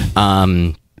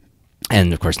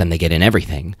 And of course, then they get in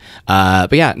everything.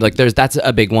 But yeah, like that's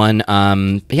a big one.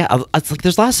 But yeah, it's like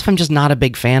there's lots of stuff I'm just not a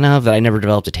big fan of that I never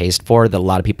developed a taste for that a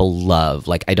lot of people love.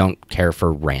 Like I don't care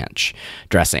for ranch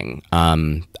dressing.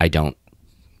 I don't,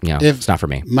 it's not for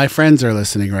me. My friends are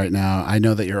listening right now. I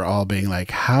know that you're all being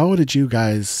like, how did you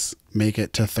guys make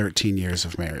it to 13 years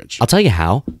of marriage? I'll tell you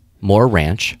how. More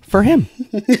ranch for him.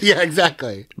 Yeah,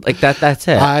 exactly. Like that's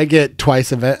it. I get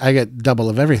twice of it. I get double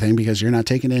of everything because you're not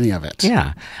taking any of it.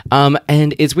 Yeah.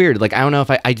 And it's weird. Like, I don't know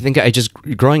if I think I just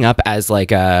growing up as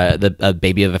like a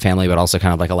baby of a family, but also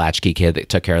kind of like a latchkey kid that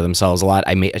took care of themselves a lot.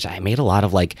 I made a lot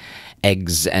of like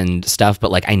eggs and stuff, but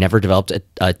like I never developed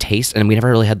a taste, and we never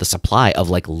really had the supply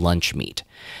of like lunch meat.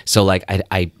 So like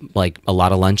I like a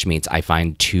lot of lunch meats I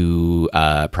find too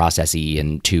processy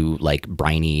and too like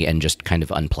briny and just kind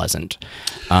of unpleasant.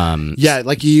 Yeah,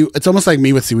 like it's almost like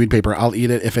me with seaweed paper. I'll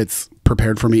eat it if it's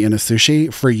prepared for me in a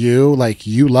sushi. For you, like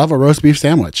you love a roast beef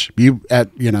sandwich. You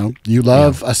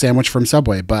love a sandwich from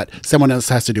Subway, but someone else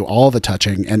has to do all the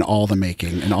touching and all the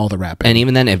making and all the wrapping. And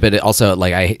even then, but it also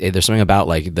like there's something about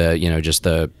like just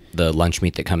the lunch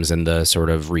meat that comes in the sort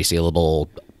of resealable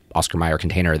Oscar Mayer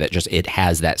container that just it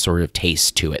has that sort of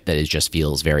taste to it that it just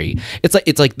feels very it's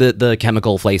like the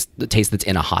chemical the taste that's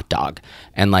in a hot dog,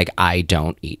 and like I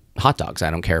don't eat hot dogs.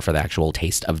 I don't care for the actual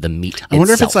taste of the meat. I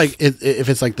wonder if it's like if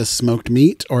it's like the smoked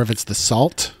meat or if it's the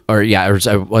salt or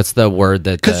what's the word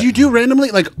that because you do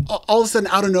randomly like all of a sudden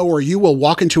out of nowhere you will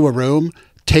walk into a room,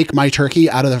 take my turkey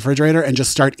out of the refrigerator and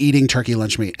just start eating turkey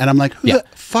lunch meat. And I'm like, who the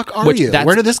fuck are you?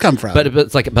 Where did this come from? But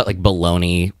it's like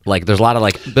bologna. Like there's a lot of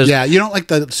like... Yeah, you don't like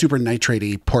the super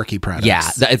nitrate-y porky products. Yeah,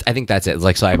 I think that's it.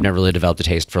 Like, so I've never really developed a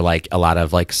taste for like a lot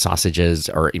of like sausages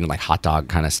or even like hot dog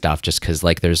kind of stuff just because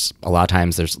like there's a lot of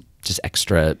times there's just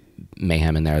extra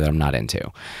mayhem in there that I'm not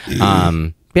into.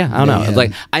 Yeah, I don't know.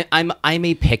 Like I'm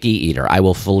a picky eater. I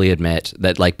will fully admit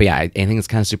that. Like, but yeah, anything that's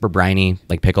kind of super briny,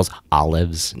 like pickles,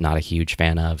 olives, not a huge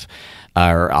fan of.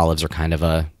 Or olives are kind of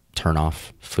a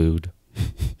turn-off food.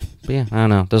 But yeah, I don't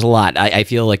know. There's a lot. I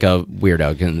feel like a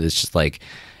weirdo, and it's just like,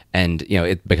 and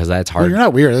because that's hard. Well, you're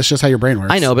not weird. That's just how your brain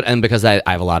works. I know, but because I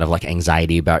have a lot of like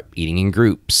anxiety about eating in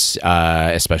groups,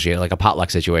 especially like a potluck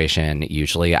situation.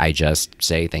 Usually, I just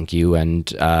say thank you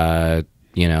and.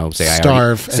 Say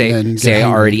I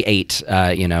already ate,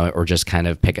 or just kind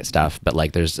of pick at stuff. But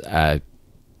like, there's a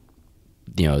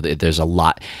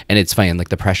lot, and it's funny, and like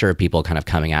the pressure of people kind of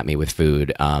coming at me with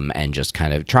food, and just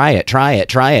kind of try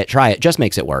it, just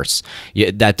makes it worse.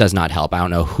 That does not help. I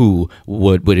don't know who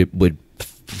would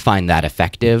find that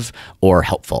effective or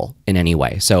helpful in any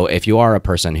way. So if you are a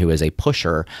person who is a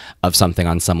pusher of something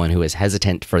on someone who is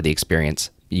hesitant for the experience,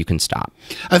 you can stop.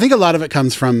 I think a lot of it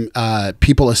comes from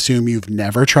people assume you've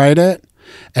never tried it.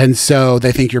 And so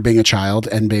they think you're being a child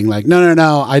and being like, no,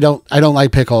 I don't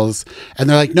like pickles. And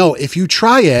they're like, no, if you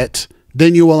try it,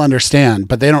 then you will understand.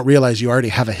 But they don't realize you already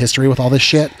have a history with all this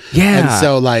shit. Yeah. And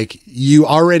so like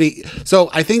so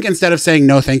I think instead of saying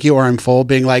no, thank you, or I'm full,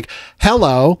 being like,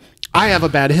 hello, I have a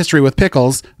bad history with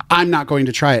pickles. I'm not going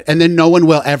to try it. And then no one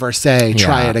will ever say,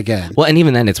 try it again. Well, and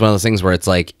even then, it's one of those things where it's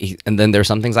like, and then there's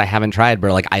some things I haven't tried,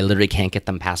 but like I literally can't get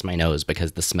them past my nose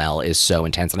because the smell is so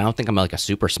intense. And I don't think I'm like a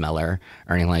super smeller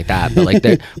or anything like that. But like,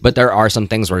 there are some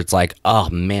things where it's like, oh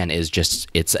man,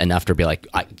 it's enough to be like,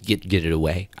 get it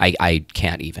away. I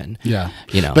can't even. Yeah.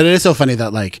 But it is so funny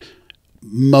that like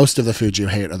most of the foods you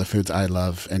hate are the foods I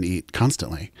love and eat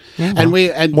constantly. Yeah,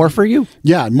 well, and more for you.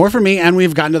 Yeah, more for me. And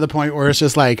we've gotten to the point where it's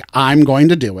just like, I'm going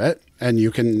to do it, and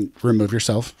you can remove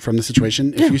yourself from the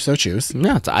situation if you so choose.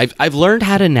 No, I've learned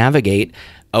how to navigate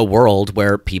a world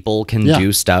where people can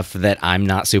do stuff that I'm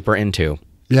not super into.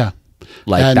 Yeah.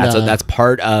 Like, and, that's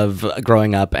part of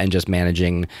growing up and just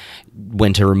managing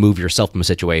when to remove yourself from a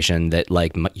situation that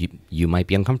like you might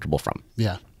be uncomfortable from.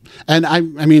 Yeah. And I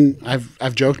mean,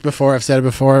 I've joked before, I've said it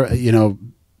before, you know,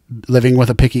 living with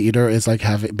a picky eater is like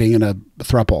being in a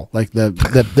throuple. Like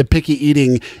the picky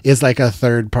eating is like a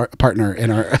third partner in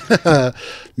our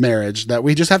marriage that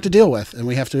we just have to deal with, and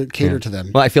we have to cater to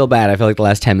them. Well, I feel bad. I feel like the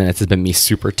last 10 minutes has been me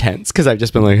super tense because I've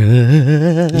just been like,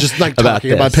 just like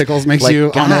talking about pickles makes like,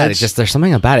 you on edge. It's just, there's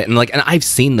something about it. And like, and I've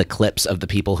seen the clips of the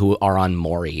people who are on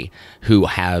Maury who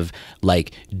have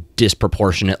like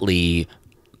disproportionately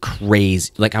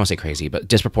crazy, like I won't say crazy, but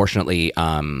disproportionately,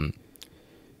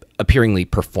 appearingly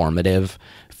performative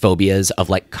phobias of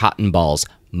like cotton balls,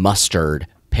 mustard,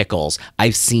 pickles.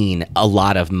 I've seen a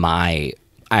lot of my.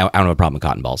 I don't have a problem with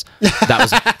cotton balls.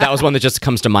 That was one that just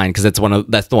comes to mind because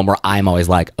that's the one where I'm always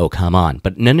like, oh come on,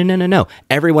 but no.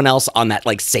 Everyone else on that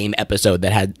like same episode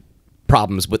that had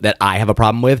problems with that I have a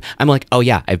problem with, I'm like, oh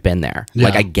yeah, I've been there. Yeah.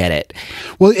 Like I get it.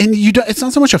 Well, and it's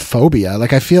not so much a phobia.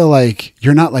 Like I feel like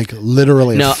you're not like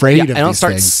literally afraid of. I don't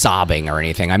start sobbing or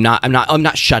anything. I'm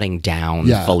not shutting down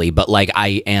fully, but like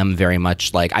I am very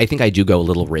much like, I think I do go a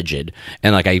little rigid,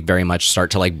 and like I very much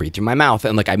start to like breathe through my mouth,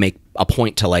 and like I make a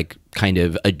point to like kind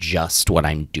of adjust what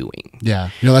I'm doing.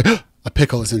 Yeah, you're like, a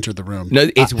pickle has entered the room. No,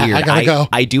 it's weird. I gotta go.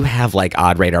 I do have like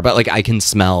odd radar, but like I can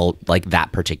smell like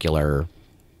that particular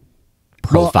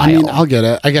profile. Well, I mean, I'll get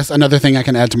it. I guess another thing I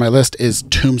can add to my list is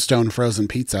Tombstone frozen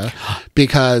pizza,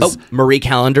 because Marie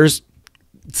Callender's.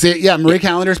 See, yeah, Marie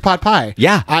Callender's pot pie.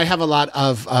 Yeah, I have a lot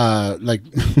of like,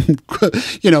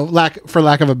 you know, for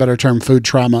lack of a better term, food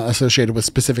trauma associated with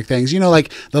specific things. You know,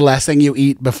 like the last thing you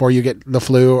eat before you get the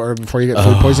flu or before you get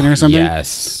food poisoning or something.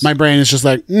 Yes, my brain is just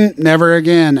like never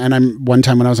again. And one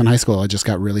time when I was in high school, I just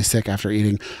got really sick after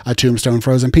eating a Tombstone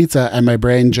frozen pizza, and my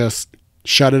brain just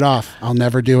shut it off. I'll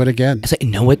never do it again. So, you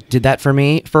know what did that for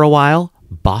me for a while?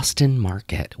 Boston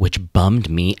Market, which bummed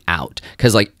me out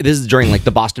because like this is during like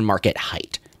the Boston Market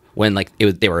height when like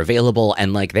they were available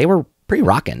and like they were pretty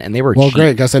rocking and they were cheap.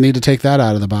 Great. Guess I need to take that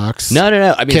out of the box. No.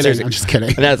 I mean, kidding. I'm just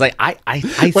kidding. And I was like,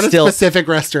 I what still a specific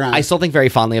restaurant. I still think very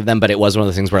fondly of them, but it was one of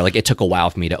those things where like it took a while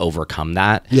for me to overcome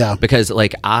that. Yeah, because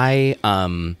like I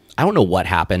don't know what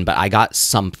happened, but I got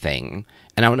something.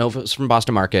 And I don't know if it was from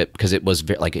Boston Market because it was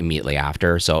like immediately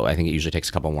after. So I think it usually takes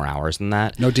a couple more hours than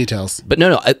that. No details. But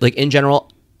no. Like in general,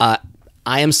 I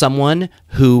am someone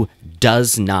who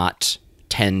does not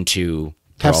tend to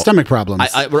have stomach problems.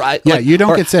 You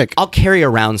don't get sick. I'll carry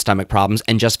around stomach problems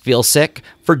and just feel sick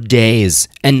for days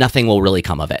and nothing will really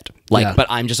come of it. But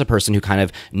I'm just a person who kind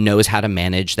of knows how to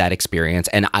manage that experience,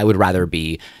 and I would rather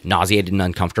be nauseated and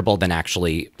uncomfortable than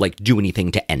actually like do anything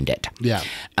to end it. Yeah.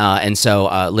 And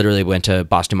so literally went to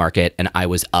Boston Market and I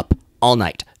was up all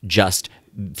night just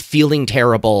feeling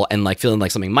terrible and like feeling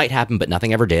like something might happen, but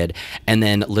nothing ever did. And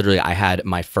then literally I had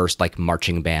my first like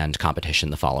marching band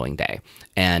competition the following day.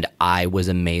 And I was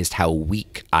amazed how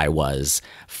weak I was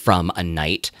from a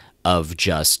night of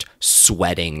just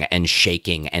sweating and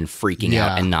shaking and freaking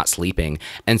out and not sleeping.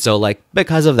 And so like,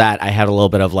 because of that, I had a little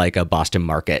bit of like a Boston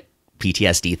Market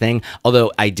PTSD thing,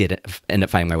 although I did end up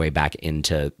finding my way back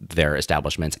into their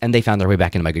establishments and they found their way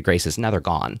back into my good graces. Now they're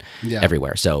gone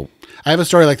everywhere. So I have a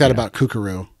story like that about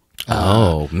Kookaroo.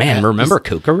 Oh man, remember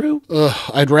Kookaroo?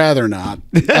 I'd rather not.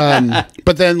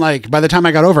 But then, like by the time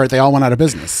I got over it, they all went out of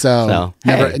business. So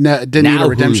didn't need a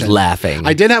redemption. Who's laughing?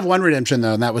 I did have one redemption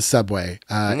though, and that was Subway.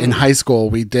 In high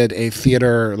school, we did a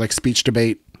theater like speech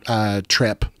debate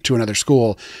trip to another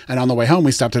school, and on the way home,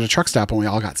 we stopped at a truck stop and we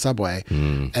all got Subway,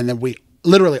 and then we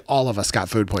literally all of us got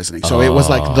food poisoning. So it was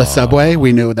like the Subway.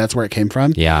 We knew that's where it came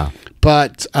from. Yeah.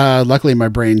 But luckily, my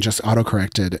brain just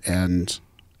autocorrected and.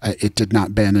 It did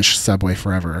not banish Subway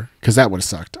forever because that would have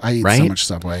sucked. I eat so much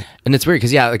Subway, and it's weird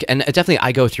because and it definitely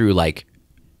I go through like,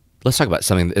 let's talk about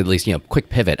something at least quick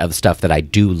pivot of stuff that I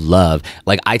do love.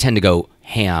 Like I tend to go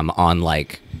ham on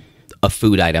like a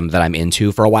food item that I'm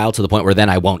into for a while to the point where then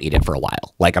I won't eat it for a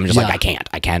while. Like I'm just like I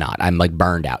cannot. I'm like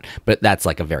burned out. But that's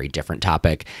like a very different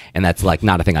topic, and that's like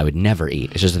not a thing I would never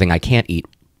eat. It's just a thing I can't eat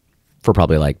for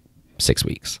probably like 6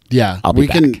 weeks. Yeah, we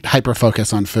can hyper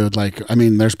focus on food. Like, I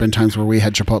mean, there's been times where we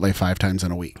had Chipotle 5 times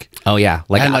in a week. Oh yeah,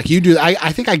 like you do.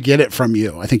 I think I get it from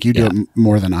you. I think you do it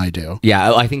more than I do.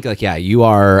 Yeah, I think you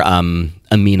are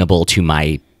amenable to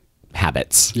my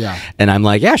habits. Yeah. And I'm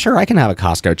like, yeah, sure, I can have a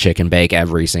Costco chicken bake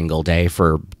every single day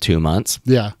for 2 months.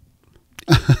 Yeah.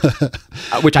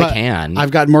 Which I can.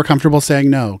 I've gotten more comfortable saying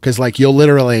no, because like you'll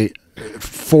literally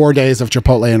 4 days of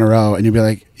Chipotle in a row and you'll be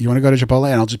like, you want to go to Chipotle?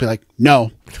 And I'll just be like,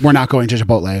 no, we're not going to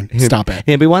Chipotle. Stop it.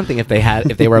 It'd be one thing if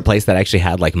they were a place that actually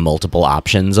had like multiple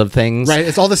options of things. Right.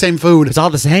 It's all the same food. It's all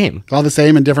the same. All the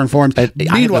same in different forms. I have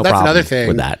Meanwhile, no that's problem another thing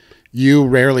with that. You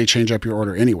rarely change up your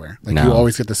order anywhere. Like No. you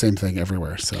always get the same thing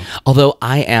everywhere. So Although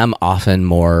I am often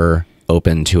more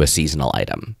open to a seasonal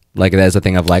item. Like there's a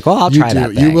thing of like, well, I'll try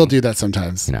that thing. You will do that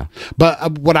sometimes. You know.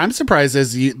 But what I'm surprised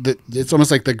is it's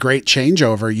almost like the great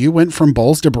changeover. You went from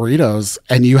bowls to burritos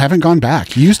and you haven't gone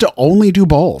back. You used to only do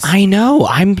bowls. I know.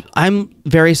 I'm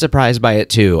very surprised by it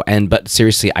too. But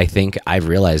seriously, I think I've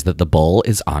realized that the bowl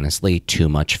is honestly too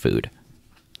much food.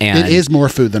 And it is more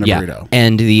food than a burrito.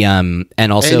 And the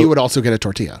and also you would also get a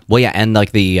tortilla. Well, yeah, and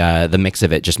like the mix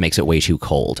of it just makes it way too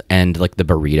cold. And like the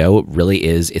burrito really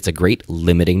it's a great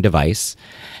limiting device.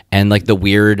 And like the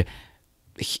weird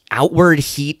outward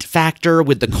heat factor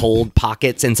with the cold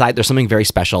pockets inside, there's something very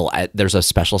special. There's a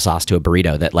special sauce to a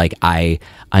burrito that like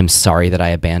I'm sorry that I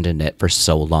abandoned it for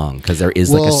so long, because there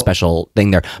is like a special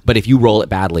thing there. But if you roll it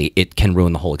badly, it can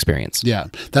ruin the whole experience. Yeah,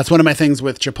 that's one of my things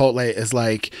with Chipotle is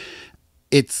like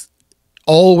it's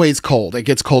always cold. It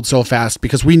gets cold so fast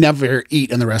because we never eat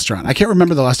in the restaurant. I can't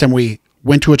remember the last time we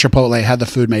went to a Chipotle, had the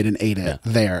food made and ate it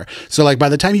there. So like by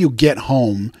the time you get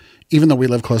home, even though we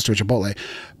live close to a Chipotle,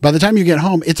 by the time you get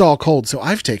home, it's all cold. So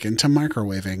I've taken to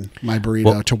microwaving my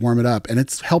burrito to warm it up, and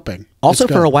it's helping. Also,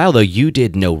 for a while, though, you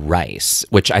did no rice,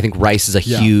 which I think rice is a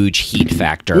huge heat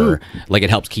factor. Ooh. Like, it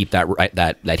helps keep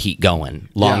that heat going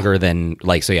longer than,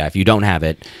 like, so yeah, if you don't have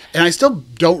it. And I still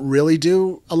don't really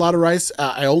do a lot of rice.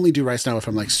 I only do rice now if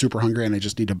I'm, like, super hungry and I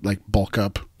just need to, like, bulk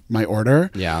up my order.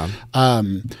 Yeah.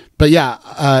 But yeah,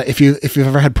 if you've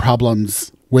ever had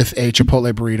problems with a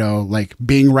Chipotle burrito, like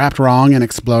being wrapped wrong and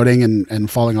exploding and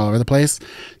falling all over the place,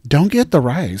 don't get the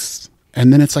rice.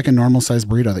 And then it's like a normal sized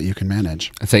burrito that you can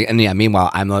manage. Meanwhile,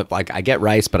 I'm like, I get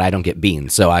rice, but I don't get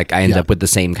beans. So I end up with the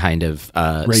same kind of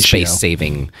space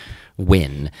saving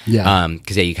win. Yeah.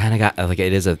 Because you kind of got, like,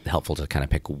 it is helpful to kind of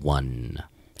pick one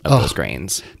of those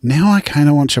grains. Now I kind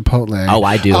of want Chipotle. Oh,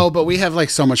 I do. Oh, but we have like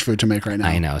so much food to make right now.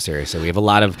 I know, seriously. We have a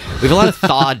lot of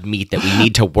thawed meat that we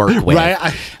need to work with. Right?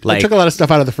 I took a lot of stuff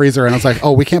out of the freezer and I was like,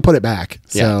 oh, we can't put it back.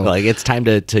 So like it's time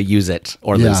to use it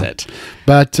or lose it.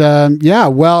 But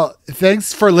well,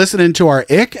 thanks for listening to our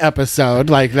ick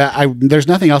episode. Like that, there's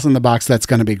nothing else in the box that's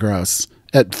going to be gross.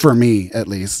 For me, at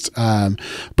least.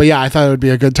 But yeah, I thought it would be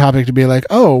a good topic to be like,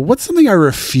 oh, what's something I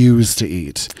refuse to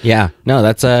eat? Yeah, no,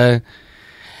 that's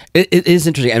It is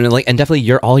interesting. I mean, like, and definitely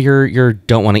your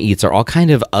don't want to eats are all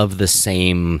kind of the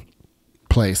same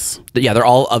place. Yeah, they're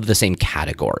all of the same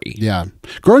category. Yeah.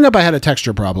 Growing up, I had a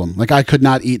texture problem. Like I could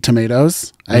not eat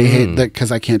tomatoes. I hate that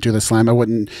because I can't do the slime. I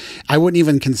wouldn't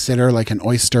even consider like an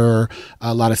oyster,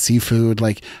 a lot of seafood.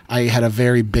 Like I had a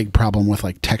very big problem with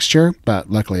like texture, but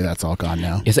luckily that's all gone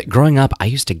now. Is it growing up? I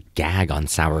used to gag on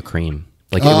sour cream.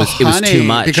 Like it was too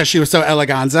much because she was so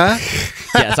eleganza.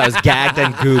 Yes, I was gagged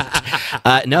and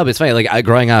gooped. No, but it's funny. Like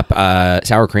growing up,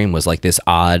 sour cream was like this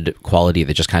odd quality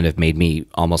that just kind of made me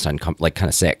almost kind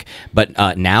of sick. But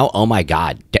now, oh my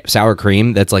god, sour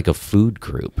cream, that's like a food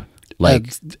group.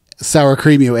 Like sour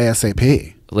cream, you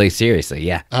ASAP. Like seriously,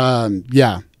 yeah.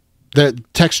 Yeah. The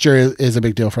texture is a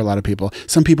big deal for a lot of people.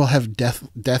 Some people have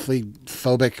deathly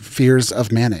phobic fears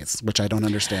of mayonnaise, which I don't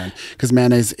understand because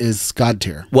mayonnaise is God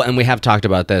tier. Well, and we have talked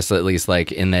about this at least,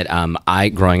 like in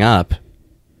that growing up,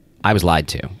 I was lied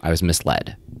to. I was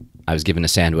misled. I was given a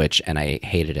sandwich and I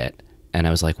hated it. And I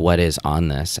was like, what is on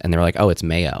this? And they were like, oh, it's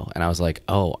mayo. And I was like,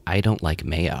 oh, I don't like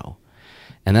mayo.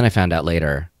 And then I found out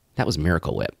later that was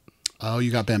Miracle Whip. Oh,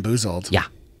 you got bamboozled. Yeah.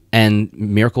 And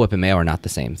Miracle Whip and mayo are not the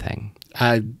same thing.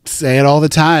 I say it all the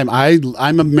time.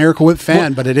 I'm a Miracle Whip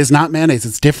fan, but it is not mayonnaise.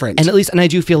 It's different. And I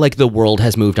do feel like the world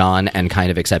has moved on and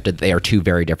kind of accepted they are two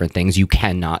very different things. You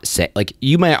cannot say, like,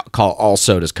 you may call all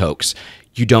sodas Cokes.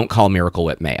 You don't call Miracle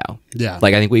Whip mayo. Yeah.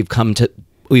 Like, I think we've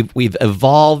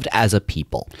evolved as a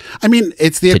people. I mean,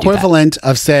 it's the equivalent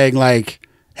of saying like,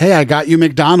 hey, I got you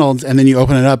McDonald's, and then you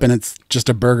open it up and it's just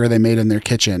a burger they made in their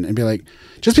kitchen, and be like,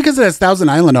 just because it has Thousand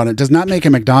Island on it does not make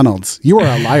a McDonald's. You are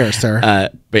a liar, sir.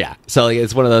 But yeah, so like,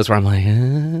 it's one of those where I'm like,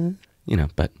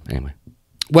 but anyway.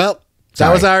 Well,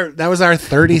 that was our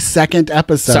 30-second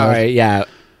episode. Sorry, yeah.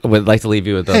 I would like to leave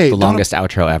you with the longest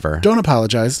outro ever. Don't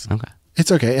apologize. Okay. It's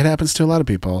okay. It happens to a lot of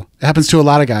people. It happens to a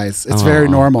lot of guys. It's very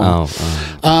normal.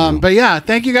 But yeah,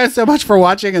 thank you guys so much for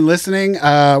watching and listening.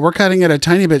 We're cutting it a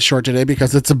tiny bit short today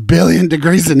because it's 1 billion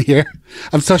degrees in here.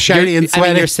 I'm so shiny and sweaty.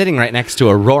 I mean, you're sitting right next to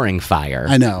a roaring fire.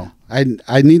 I know.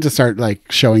 I need to start like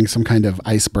showing some kind of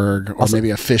iceberg or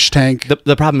maybe a fish tank.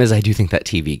 The problem is I do think that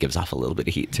TV gives off a little bit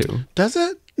of heat too. Does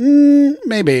it?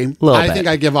 Maybe. I think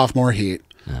I give off more heat.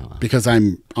 Because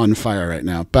I'm on fire right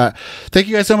now. But thank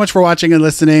you guys so much for watching and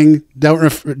listening.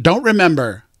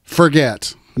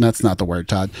 Forget. And that's not the word,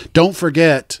 Todd. Don't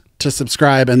forget to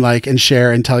subscribe and like and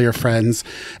share and tell your friends.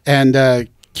 And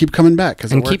keep coming back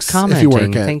because it works keep commenting. if you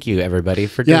work it. Thank you, everybody,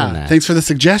 for doing that. Thanks for the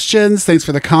suggestions. Thanks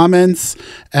for the comments.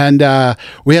 And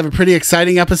we have a pretty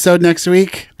exciting episode next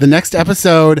week. The next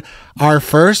episode, our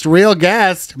first real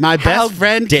guest, my best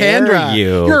friend, Kendra.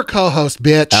 You're a co-host,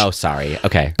 bitch. Oh, sorry.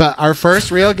 Okay. But our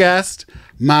first real guest,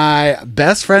 my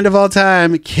best friend of all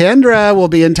time, Kendra, will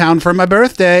be in town for my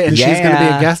birthday, and she's going to be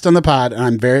a guest on the pod, and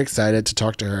I'm very excited to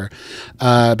talk to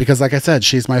her because, like I said,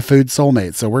 she's my food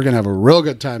soulmate, so we're going to have a real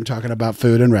good time talking about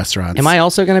food and restaurants. Am I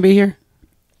also going to be here?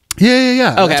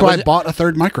 Yeah. Okay, that's why I bought a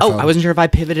third microphone. Oh, I wasn't sure if I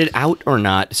pivoted out or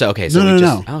not. So okay, so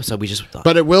no. Oh, so we just.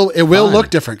 But it will look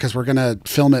different because we're gonna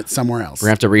film it somewhere else. We're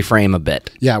gonna have to reframe a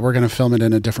bit. Yeah, we're gonna film it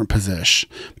in a different position.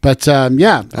 But hope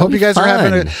you guys are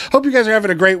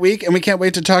having a great week, and we can't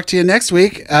wait to talk to you next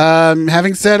week.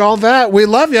 Having said all that, we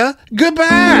love you.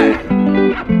 Goodbye.